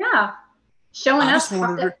 Showing up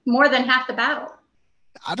more than half the battle.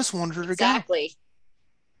 I just wanted her to go.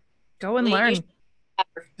 Go and learn.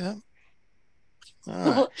 Yeah.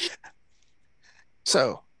 All right.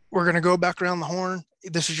 So we're going to go back around the horn.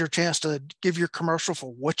 This is your chance to give your commercial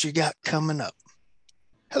for what you got coming up.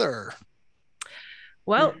 Heather.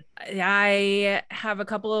 Well, I have a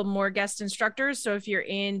couple of more guest instructors. So if you're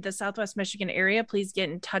in the Southwest Michigan area, please get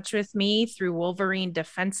in touch with me through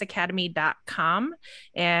wolverinedefenseacademy.com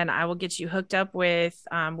and I will get you hooked up with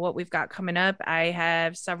what we've got coming up. I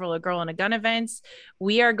have several A Girl and a Gun events.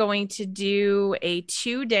 We are going to do a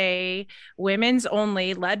 2-day women's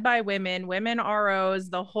only, led by women ROs,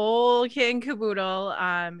 the whole kit and caboodle,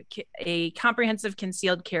 a comprehensive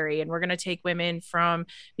concealed carry. And we're going to take women from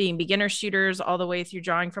being beginner shooters all the way through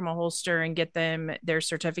drawing from a holster and get them their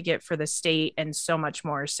certificate for the state and so much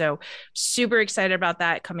more. So super excited about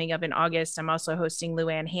that coming up in August. I'm also hosting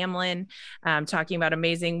Luann Hamlin, talking about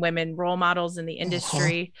amazing women role models in the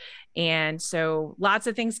industry. And so lots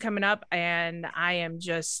of things coming up and I am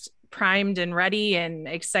just primed and ready and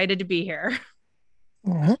excited to be here.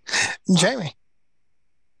 Jamie.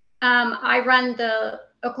 I run the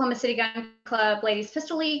Oklahoma City Gun Club Ladies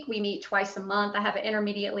Pistol League. We meet twice a month. I have an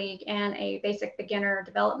intermediate league and a basic beginner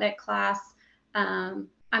development class. I'm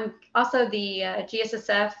also the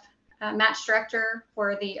GSSF match director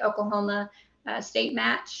for the Oklahoma state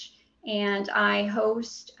match. And I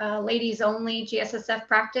host ladies only GSSF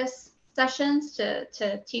practice sessions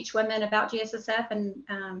to teach women about GSSF and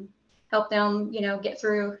help them, get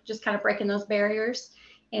through just kind of breaking those barriers.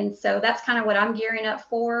 And so that's kind of what I'm gearing up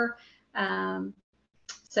for.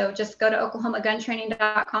 So just go to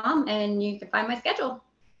oklahomaguntraining.com and you can find my schedule.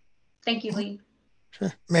 Thank you, Lee.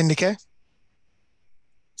 Sure. Mandy Kay?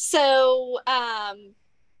 So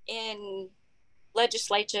in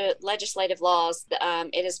legislative laws,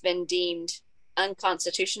 it has been deemed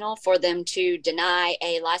unconstitutional for them to deny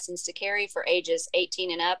a license to carry for ages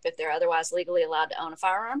 18 and up if they're otherwise legally allowed to own a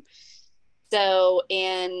firearm. So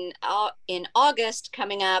in August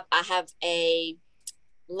coming up, I have a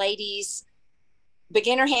ladies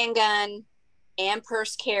beginner handgun and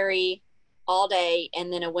purse carry all day,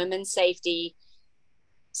 and then a women's safety.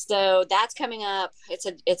 So that's coming up.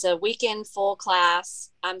 It's a weekend full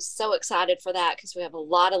class. I'm so excited for that because we have a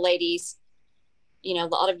lot of ladies, a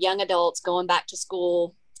lot of young adults going back to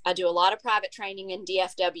school. I do a lot of private training in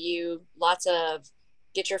DFW, lots of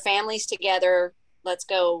get your families together. Let's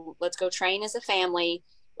go train as a family.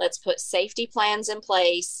 Let's put safety plans in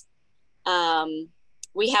place.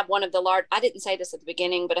 We have one of the I didn't say this at the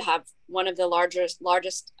beginning, but I have one of the largest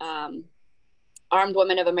Armed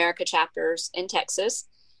Women of America chapters in Texas.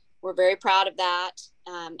 We're very proud of that.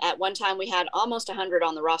 At one time we had almost 100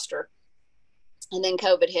 on the roster, and then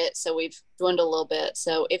COVID hit. So we've dwindled a little bit.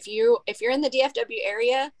 So if you're in the DFW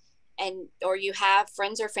area or you have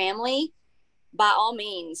friends or family, by all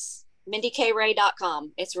means,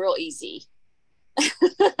 MindyKRay.com. It's real easy.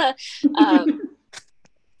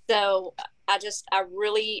 So I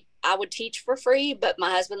would teach for free, but my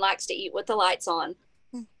husband likes to eat with the lights on.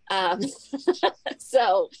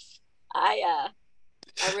 So I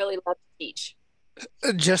really love to teach.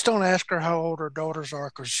 Just don't ask her how old her daughters are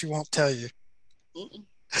because she won't tell you.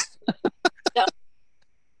 No.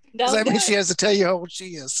 That means she has to tell you how old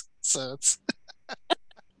she is. So it's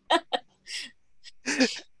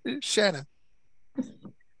Shannon.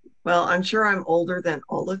 Well, I'm sure I'm older than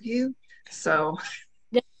all of you. So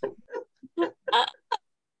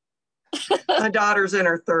my daughter's in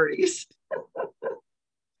her 30s.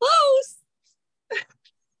 Close.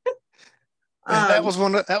 That was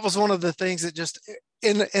one of the things that just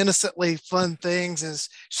innocently fun things is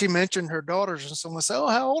she mentioned her daughters and someone said, "Oh,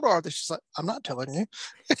 how old are they?" She's like, "I'm not telling you."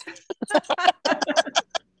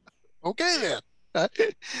 Okay then.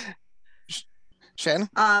 Shannon?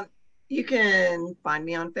 You can find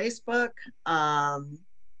me on Facebook,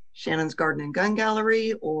 Shannon's Garden and Gun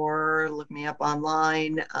Gallery, or look me up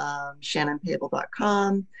online,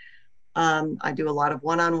 shannonpable.com. I do a lot of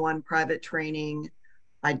one-on-one private training.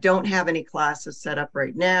 I don't have any classes set up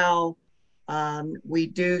right now. We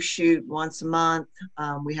do shoot once a month.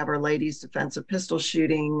 We have our ladies defensive pistol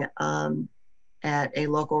shooting at a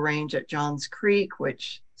local range at Johns Creek,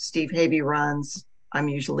 which Steve Habe runs. I'm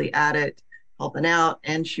usually at it, helping out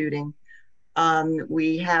and shooting.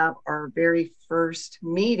 We have our very first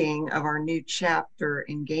meeting of our new chapter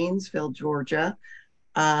in Gainesville, Georgia.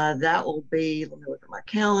 That will be, let me look at my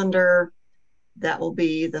calendar. That will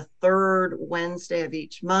be the third Wednesday of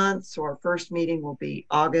each month. So our first meeting will be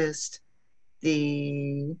August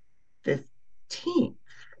the 15th.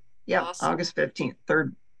 Yeah, awesome. August 15th,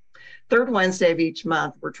 third Wednesday of each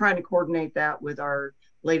month. We're trying to coordinate that with our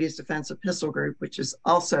Ladies Defensive Pistol Group, which is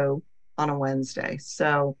also on a Wednesday.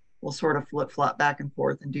 So we'll sort of flip-flop back and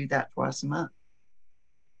forth and do that twice a month.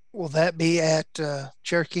 Will that be at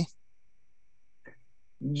Cherokee?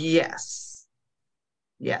 Yes.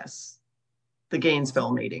 Yes. The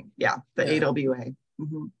Gainesville meeting. Yeah. The Yeah. AWA.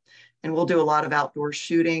 And we'll do a lot of outdoor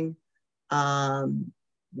shooting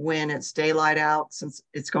when it's daylight out, since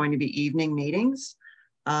it's going to be evening meetings.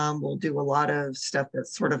 We'll do a lot of stuff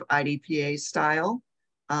that's sort of IDPA style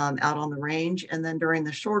out on the range. And then during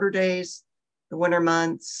the shorter days, the winter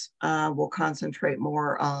months, we'll concentrate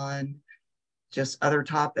more on just other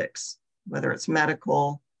topics, whether it's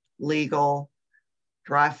medical, legal,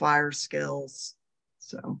 dry fire skills.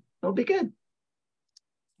 So it'll be good.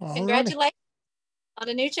 Congratulations on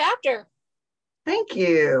a new chapter. Thank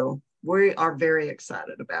you. We are very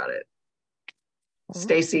excited about it.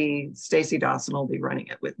 Stacy Dawson will be running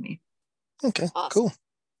it with me. Okay, awesome. Cool.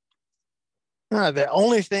 All right, the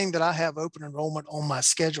only thing that I have open enrollment on my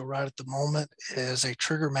schedule right at the moment is a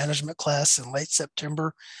trigger management class in late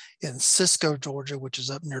September in Cisco, Georgia, which is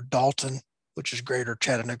up near Dalton, which is greater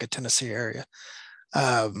Chattanooga, Tennessee area.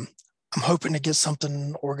 I'm hoping to get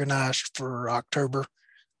something organized for October,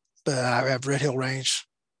 but I have Red Hill Range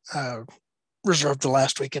reserved the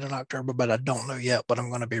last weekend in October, but I don't know yet what I'm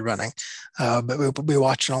going to be running. But we'll be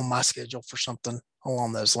watching on my schedule for something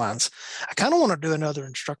along those lines. I kind of want to do another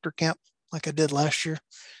instructor camp like I did last year,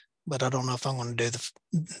 but I don't know if I'm going to do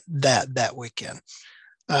that weekend.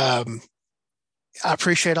 I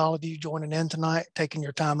appreciate all of you joining in tonight, taking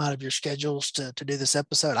your time out of your schedules to do this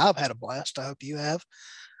episode. I've had a blast. I hope you have.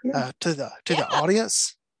 To the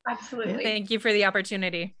audience. Absolutely. Thank you for the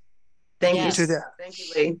opportunity. Thank you,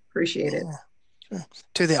 Lee. Appreciate it.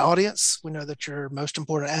 To the audience, we know that your most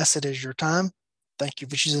important asset is your time. Thank you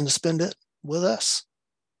for choosing to spend it with us.